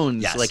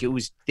Stones. Yes. Like it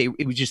was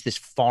just this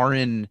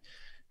foreign,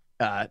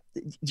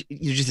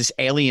 you're just this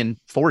alien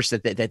force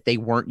that they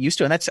weren't used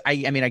to. And that's,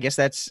 I mean, I guess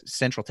that's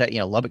Central,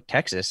 Lubbock,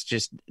 Texas,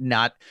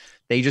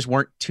 they just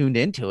weren't tuned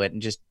into it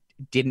and just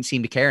didn't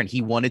seem to care. And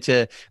he wanted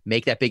to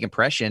make that big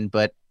impression,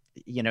 but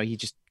you know,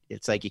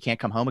 it's like, you can't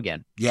come home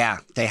again. Yeah.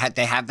 They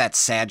have that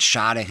sad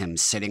shot of him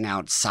sitting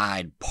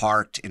outside,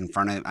 parked in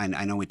front of,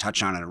 I know we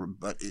touched on it,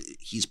 but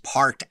he's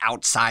parked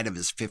outside of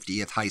his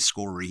 50th high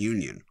school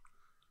reunion,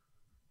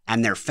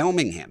 and they're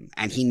filming him,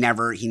 and he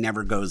never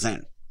goes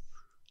in.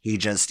 He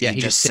just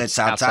sits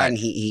outside. And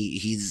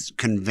he's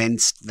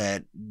convinced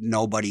that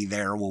nobody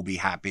there will be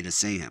happy to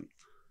see him.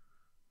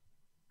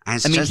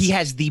 He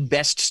has the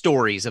best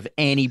stories of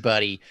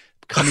anybody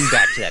coming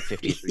back to that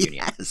 50th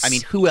reunion. Yes. I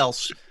mean, who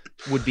else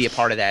would be a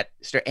part of that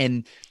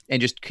and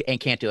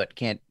can't do it.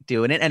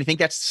 And I think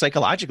that's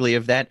psychologically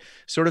of that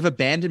sort of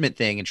abandonment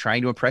thing and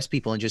trying to impress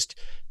people. And just,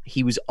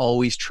 he was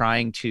always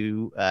trying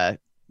to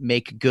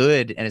make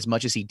good. And as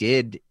much as he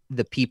did,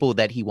 the people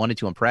that he wanted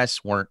to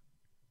impress weren't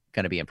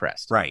going to be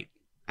impressed. Right.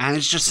 And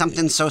it's just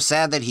something so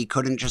sad that he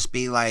couldn't just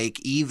be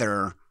like,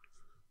 either,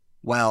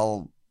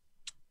 well,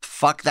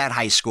 fuck that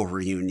high school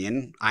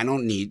reunion. I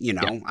don't need,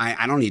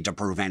 I don't need to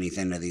prove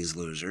anything to these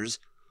losers.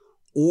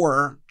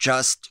 Or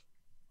just,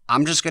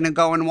 I'm just going to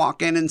go and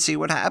walk in and see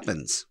what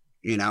happens.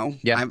 You know,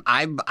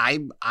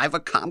 I've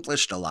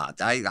accomplished a lot.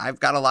 I've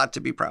got a lot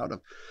to be proud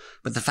of.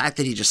 But the fact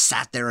that he just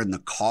sat there in the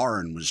car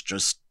and was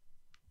just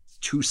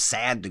too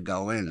sad to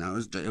go in,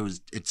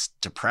 it's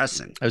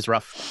depressing. It was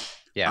rough.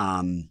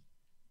 Yeah.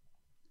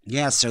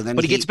 So then,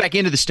 but he gets back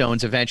into the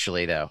Stones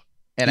eventually, though,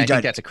 and I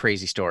think that's a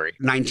crazy story.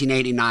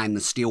 1989, the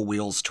Steel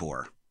Wheels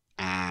tour,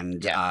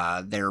 and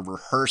they're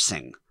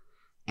rehearsing,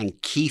 and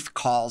Keith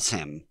calls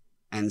him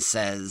and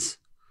says,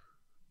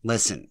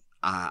 "Listen,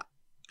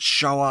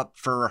 show up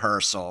for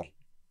rehearsal.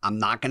 I'm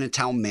not going to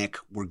tell Mick.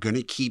 We're going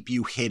to keep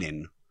you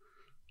hidden,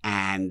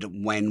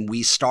 and when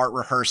we start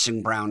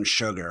rehearsing Brown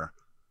Sugar,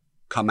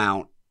 come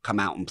out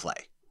and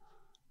play."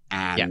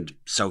 And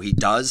so he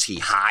does. He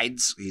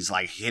hides. He's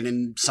like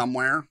hidden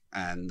somewhere.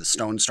 And the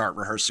Stones start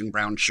rehearsing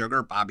Brown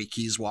Sugar. Bobby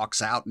Keys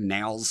walks out and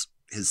nails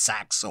his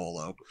sax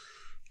solo.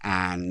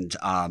 And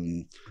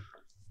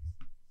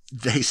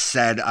they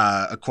said,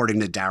 according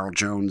to Daryl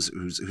Jones,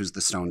 who's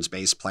the Stones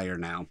bass player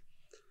now,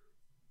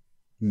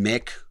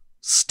 Mick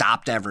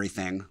stopped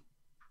everything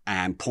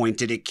and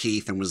pointed at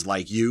Keith and was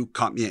like, "You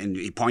come." And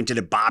he pointed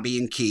at Bobby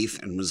and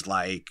Keith and was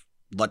like,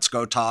 "Let's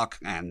go talk."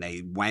 And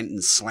they went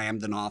and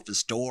slammed an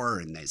office door,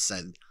 and they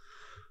said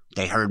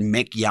they heard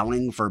Mick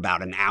yelling for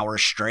about an hour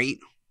straight.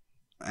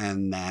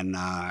 And then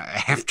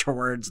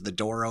afterwards, the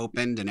door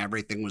opened and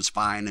everything was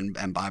fine,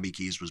 and Bobby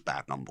Keys was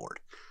back on board.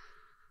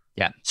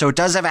 Yeah. So it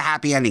does have a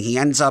happy ending. He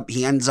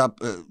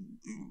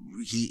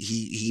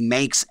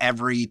makes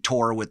every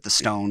tour with the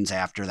Stones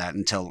after that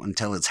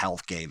until his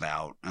health gave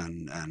out.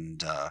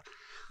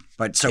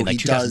 But so he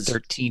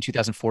 2013,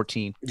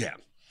 2014. Yeah.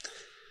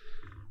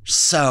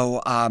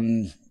 So,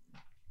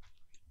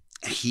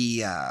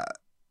 he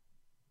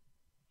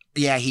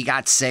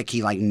got sick.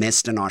 He like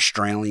missed an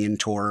Australian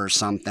tour or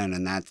something.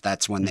 And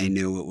that's when they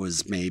knew it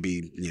was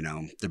maybe,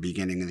 the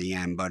beginning of the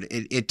end, but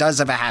it does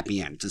have a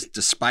happy end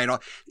despite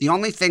all. The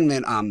only thing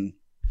that,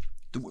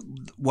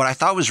 what I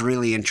thought was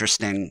really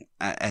interesting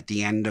at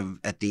the end of,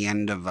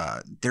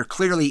 they're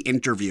clearly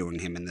interviewing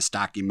him in this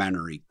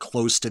documentary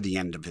close to the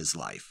end of his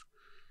life.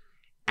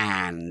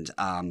 And,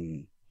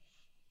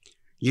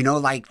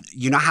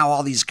 how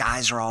all these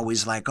guys are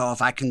always like, oh,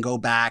 if I can go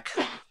back,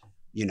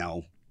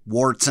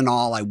 warts and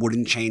all, I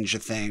wouldn't change a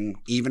thing.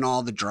 Even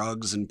all the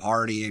drugs and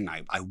partying,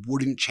 I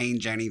wouldn't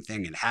change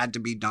anything. It had to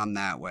be done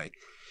that way.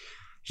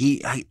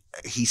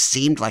 he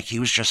seemed like he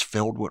was just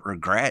filled with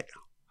regret.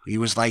 He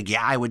was like,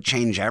 yeah, I would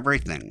change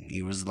everything.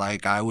 He was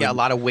like, I would. Yeah, a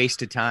lot of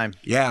wasted time.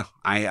 Yeah,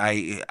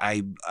 I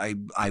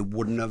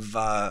wouldn't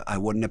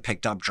have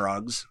picked up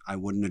drugs. I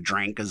wouldn't have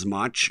drank as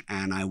much,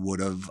 and I would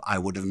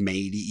have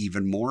made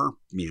even more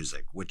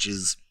music. Which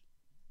is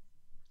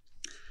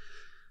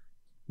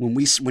when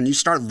you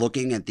start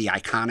looking at the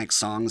iconic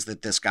songs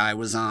that this guy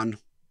was on,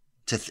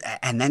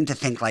 and then to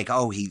think like,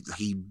 oh, he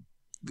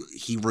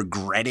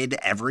regretted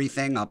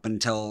everything up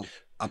until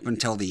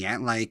the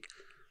end, like,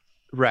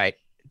 right.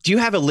 Do you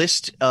have a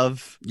list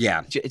of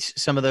yeah,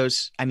 some of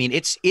those? I mean,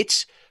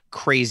 it's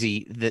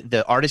crazy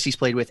the artists he's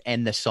played with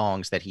and the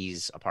songs that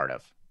he's a part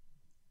of.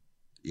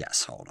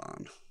 Yes, hold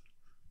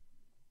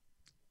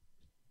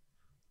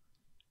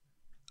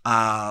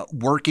on.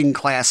 Working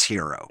Class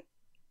Hero.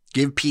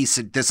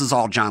 This is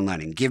all John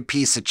Lennon. Give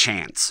Peace a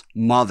Chance.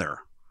 Mother.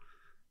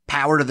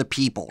 Power to the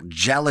People.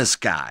 Jealous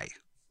Guy.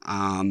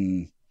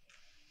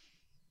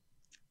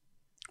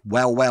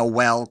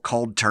 Well,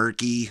 Cold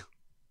Turkey.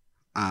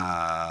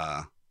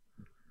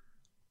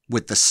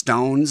 With the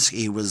Stones,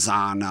 he was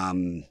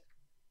on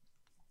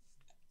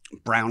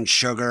Brown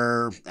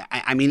Sugar.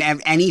 I mean,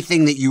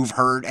 anything you've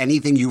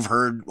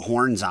heard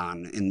horns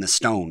on in the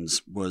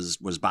Stones was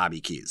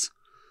Bobby Keys.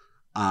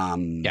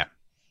 Yeah.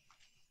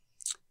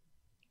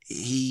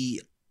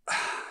 He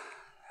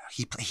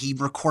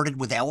recorded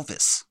with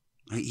Elvis.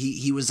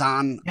 He was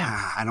on.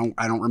 Yeah. I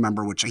don't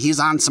remember which. He's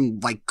on some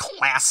like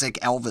classic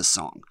Elvis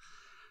song.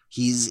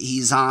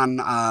 He's on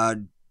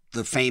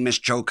the famous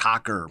Joe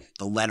Cocker,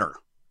 The Letter.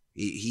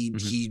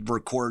 He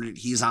recorded.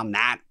 He's on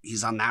that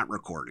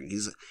recording.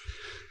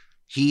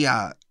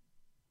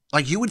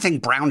 Like you would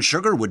think Brown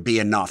Sugar would be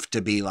enough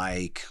to be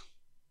like,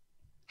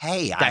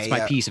 hey, that's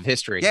my piece of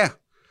history. Yeah.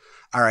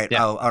 All right.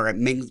 Yeah. Oh, all right.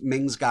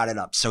 Ming's got it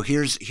up. So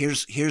here's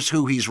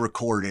who he's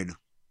recorded.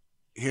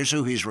 Here's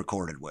who he's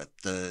recorded with.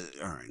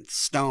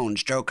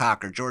 Stones, Joe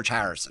Cocker, George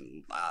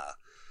Harrison,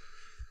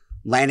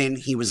 Lennon.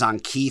 He was on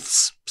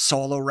Keith's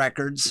solo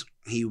records.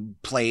 He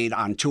played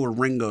on two of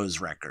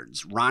Ringo's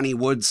records, Ronnie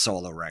Wood's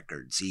solo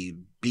records.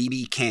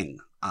 B.B. King,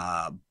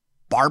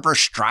 Barbra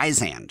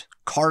Streisand,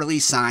 Carly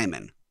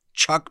Simon,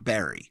 Chuck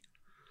Berry,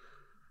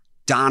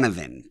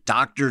 Donovan,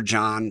 Dr.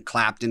 John,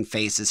 Clapton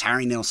Faces,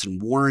 Harry Nilsson,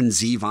 Warren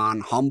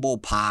Zevon, Humble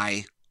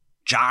Pie,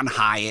 John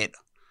Hyatt,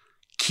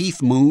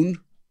 Keith Moon.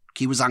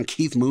 He was on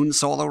Keith Moon's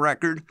solo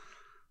record.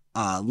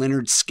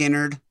 Lynyrd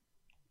Skynyrd,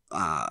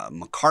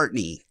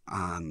 McCartney.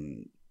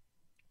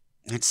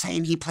 It's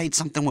saying he played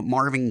something with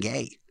Marvin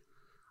Gaye.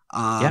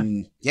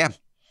 Yeah.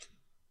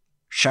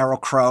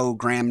 Sheryl Crow,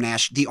 Graham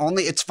Nash.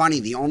 It's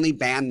funny, the only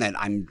band that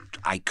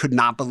I could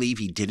not believe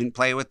he didn't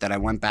play with that I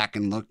went back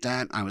and looked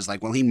at, I was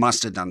like, well, he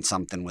must have done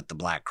something with the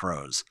Black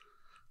Crowes.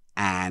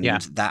 And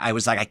that I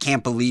was like, I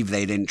can't believe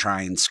they didn't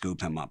try and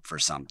scoop him up for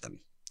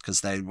something.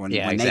 Because when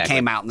they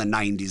came out in the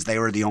 90s, they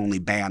were the only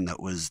band that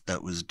was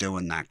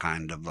doing that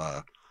kind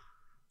of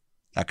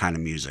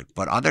music.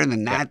 But other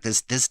than that,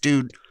 this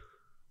dude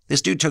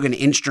took an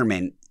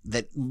instrument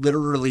that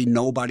literally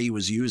nobody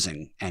was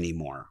using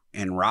anymore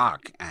in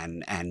rock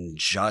and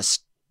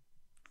just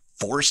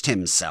forced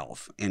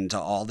himself into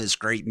all this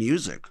great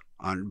music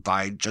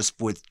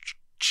with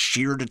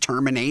sheer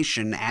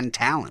determination and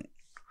talent.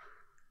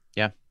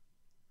 Yeah.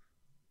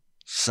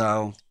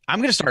 So I'm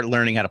going to start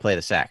learning how to play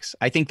the sax.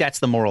 I think that's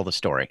the moral of the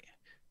story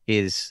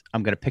is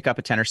I'm going to pick up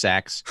a tenor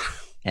sax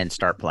and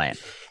start playing.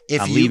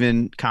 I'm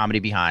leaving comedy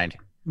behind.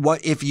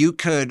 What if you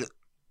could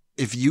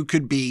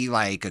be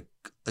like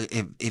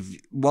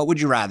what would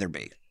you rather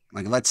be?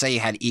 Like, let's say you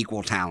had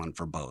equal talent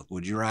for both.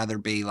 Would you rather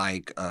be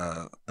like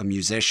a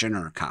musician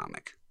or a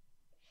comic?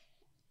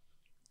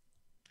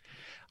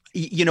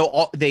 You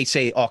know, they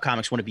say all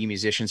comics want to be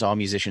musicians. All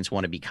musicians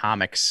want to be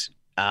comics.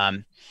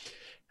 I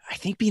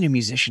think being a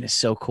musician is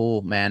so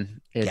cool,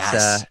 man.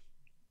 It's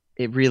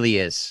it really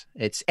is.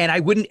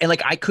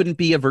 I couldn't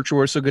be a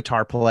virtuoso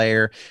guitar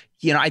player.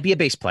 You know, I'd be a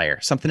bass player,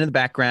 something in the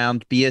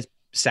background, be a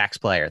sax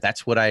player.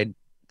 That's what I'd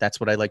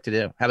like to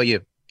do. How about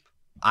you?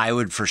 I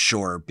would for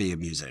sure be a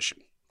musician.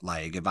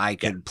 Like if I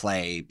could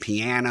play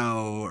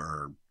piano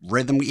or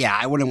rhythm,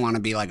 I wouldn't want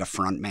to be like a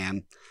front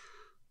man,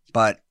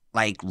 but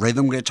like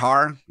rhythm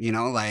guitar, you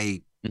know,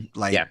 if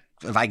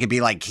I could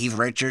be like Keith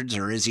Richards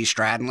or Izzy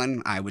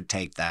Stradlin, I would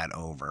take that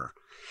over.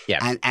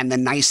 Yeah. And the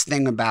nice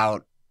thing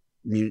about,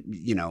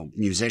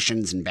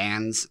 musicians and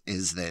bands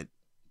is that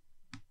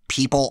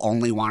people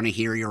only want to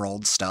hear your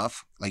old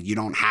stuff. Like you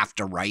don't have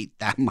to write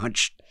that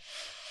much.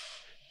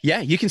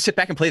 Yeah, you can sit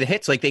back and play the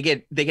hits. Like they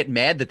get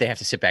mad that they have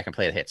to sit back and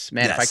play the hits.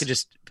 Man, yes. If I could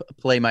just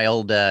play my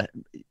old,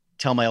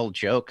 tell my old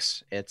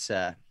jokes,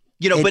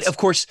 but of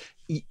course,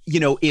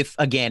 if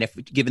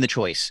given the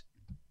choice,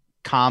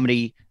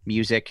 comedy,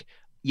 music,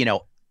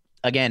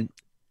 again,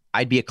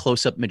 I'd be a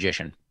close-up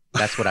magician.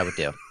 That's what I would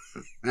do.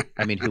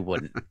 I mean, who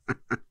wouldn't?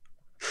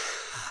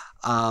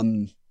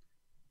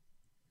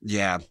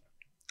 Yeah.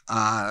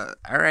 All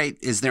right.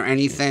 Is there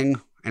anything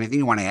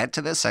you want to add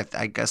to this?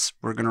 I guess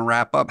we're going to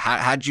wrap up.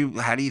 How do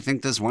you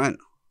think this went?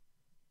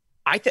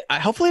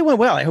 Hopefully it went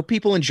well. I hope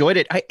people enjoyed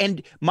it.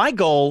 And my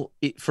goal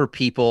for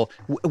people,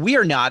 we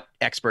are not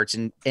experts,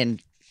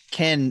 and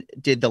Ken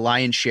did the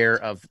lion's share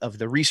of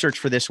the research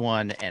for this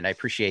one, and I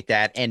appreciate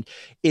that. And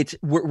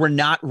we're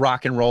not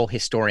rock and roll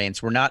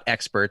historians. We're not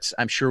experts.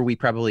 I'm sure we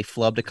probably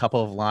flubbed a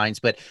couple of lines,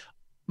 but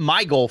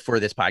my goal for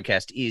this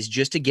podcast is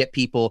just to get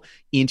people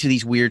into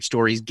these weird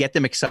stories, get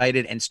them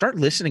excited, and start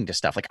listening to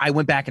stuff. Like I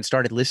went back and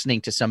started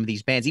listening to some of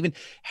these bands, even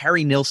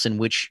Harry Nilsson,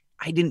 which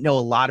I didn't know a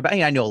lot about.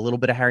 I know a little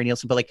bit of Harry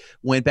Nilsson, but like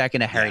went back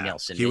into Harry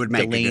Nilsson. He would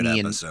make a good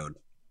episode.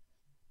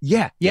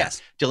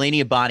 Yes.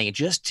 Delaney Abani,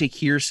 just to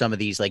hear some of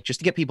these, like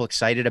just to get people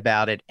excited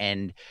about it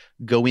and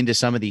go into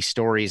some of these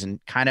stories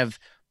and kind of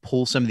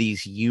pull some of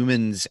these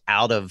humans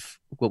out of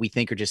what we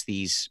think are just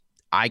these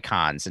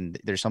icons. And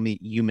there's so many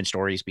human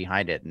stories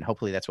behind it. And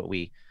hopefully that's what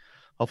we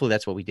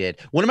did.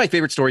 One of my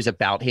favorite stories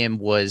about him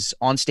was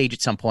on stage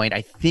at some point.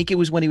 I think it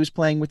was when he was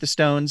playing with the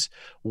Stones.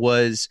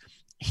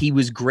 He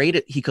was great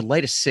at, he could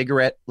light a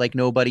cigarette like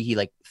nobody. He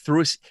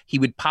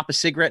would pop a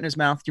cigarette in his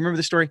mouth. Do you remember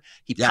the story?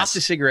 He popped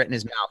a cigarette in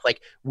his mouth,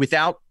 like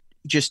without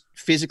just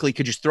physically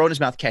could just throw it in his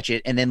mouth, catch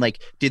it. And then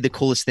like did the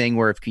coolest thing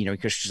where, if, he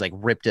could just like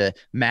ripped a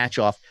match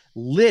off,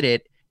 lit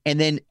it. And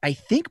then I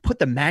think put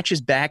the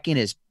matches back in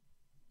his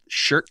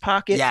shirt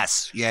pocket.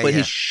 Yes. Yeah. But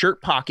his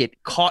shirt pocket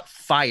caught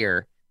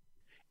fire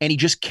and he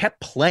just kept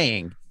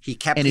playing.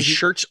 His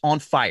shirt's on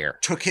fire.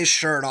 Took his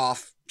shirt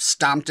off,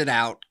 stomped it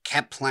out,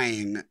 kept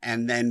playing,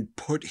 and then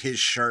put his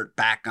shirt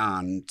back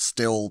on,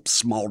 still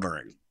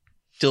smoldering.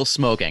 Still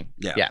smoking.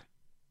 Yeah.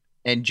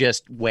 And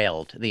just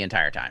wailed the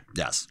entire time.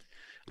 Yes.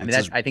 I mean,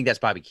 I think that's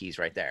Bobby Keys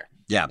right there.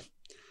 Yeah.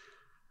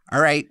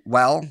 All right.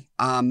 Well,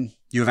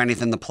 you have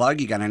anything to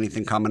plug? You got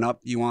anything coming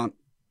up you want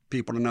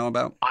people to know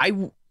about?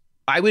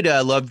 I would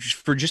love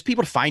for just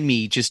people to find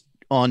me just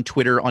on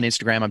Twitter, on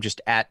Instagram. I'm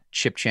just at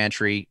Chip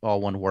Chantry, all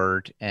one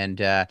word.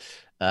 And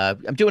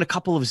I'm doing a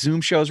couple of Zoom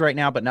shows right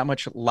now, but not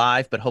much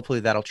live, but hopefully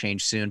that'll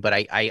change soon. But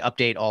I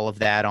update all of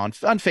that on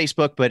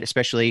Facebook, but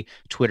especially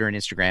Twitter and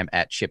Instagram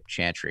at Chip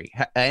Chantry.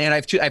 And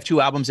I have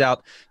two albums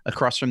out,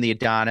 Across from the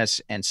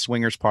Adonis and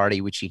Swingers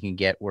Party, which you can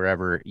get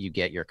wherever you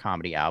get your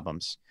comedy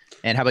albums.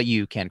 And how about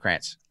you, Ken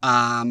Krantz?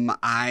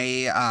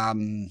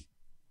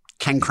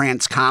 Ken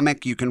Krantz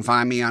Comic. You can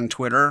find me on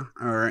Twitter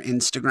or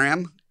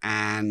Instagram.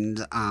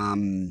 And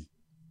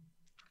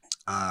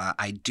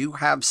I do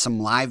have some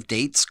live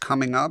dates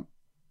coming up,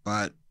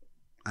 but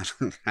I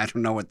don't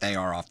know what they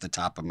are off the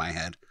top of my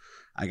head.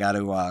 I got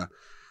to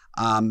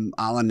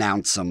I'll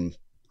announce them.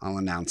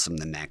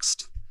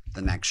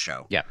 The next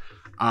show. Yeah.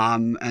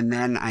 And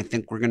then I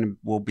think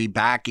we'll be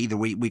back. Either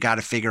we got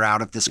to figure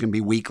out if this can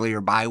be weekly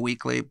or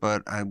bi-weekly,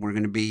 but we're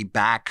going to be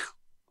back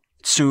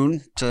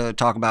soon to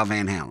talk about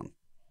Van Halen.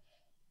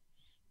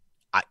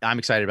 I'm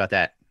excited about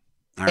that.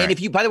 All right. And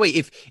if you, by the way,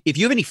 if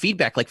you have any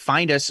feedback, like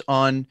find us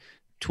on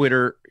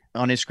Twitter,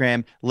 on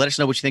Instagram, let us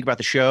know what you think about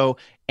the show,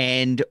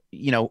 and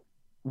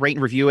rate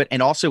and review it.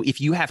 And also, if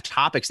you have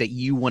topics that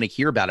you want to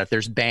hear about, if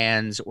there's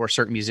bands or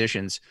certain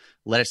musicians,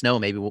 let us know.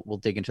 Maybe we'll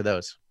dig into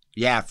those.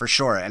 Yeah, for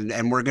sure.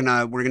 And we're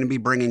gonna be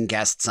bringing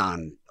guests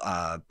on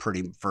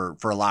for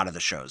a lot of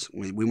the shows.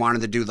 We wanted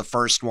to do the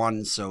first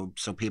one so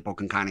people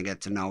can kind of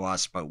get to know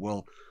us, but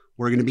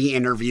we're going to be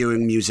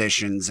interviewing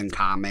musicians and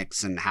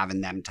comics and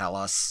having them tell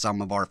us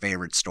some of our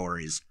favorite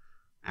stories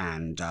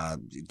and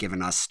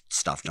giving us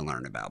stuff to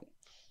learn about.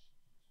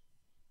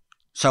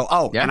 So,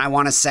 and I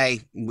want to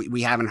say,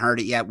 we haven't heard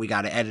it yet. We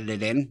got to edit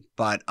it in.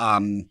 But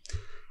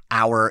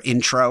our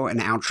intro and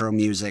outro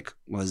music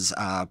was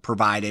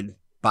provided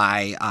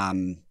by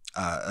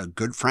a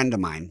good friend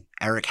of mine,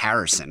 Eric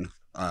Harrison,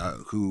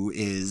 who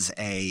is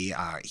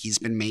he's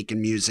been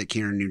making music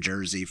here in New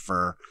Jersey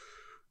for...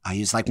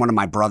 he's like one of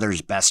my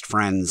brother's best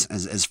friends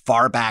as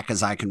far back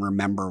as I can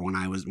remember. When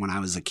I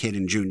was a kid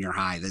in junior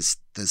high,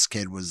 this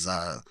kid was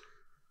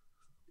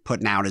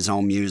putting out his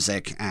own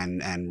music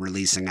and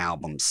releasing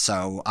albums.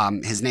 So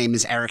his name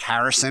is Eric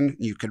Harrison.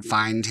 You can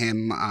find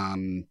him.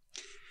 I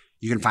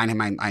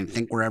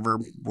think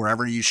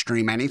wherever you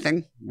stream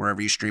anything,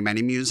 wherever you stream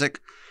any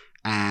music,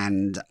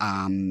 and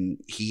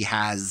he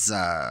has.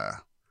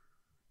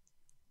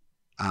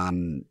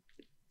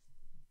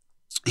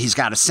 He's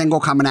got a single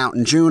coming out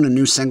in June, a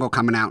new single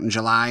coming out in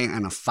July,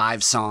 and a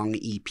 5-song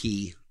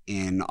EP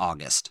in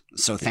August.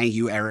 So thank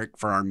you, Eric,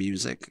 for our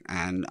music.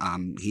 And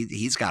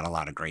he's got a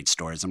lot of great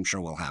stories. I'm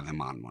sure we'll have him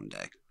on one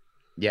day.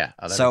 Yeah,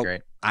 that'd be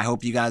great. I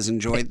hope you guys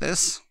enjoyed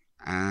this.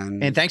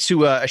 And thanks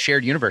to a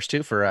Shared Universe,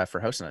 too, for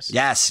hosting us.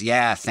 Yes,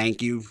 yeah.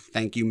 Thank you,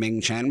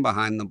 Ming Chen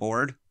behind the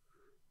board.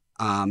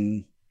 All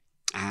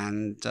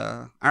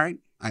right.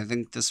 I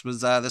think this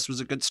was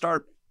a good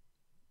start.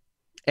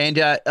 And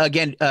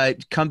again,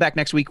 come back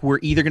next week. We're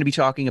either going to be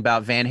talking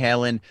about Van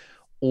Halen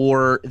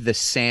or the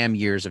Sam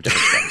years of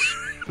Different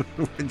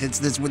Strokes.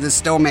 This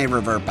still may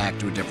revert back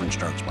to a Different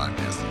Strokes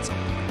podcast at some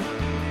point.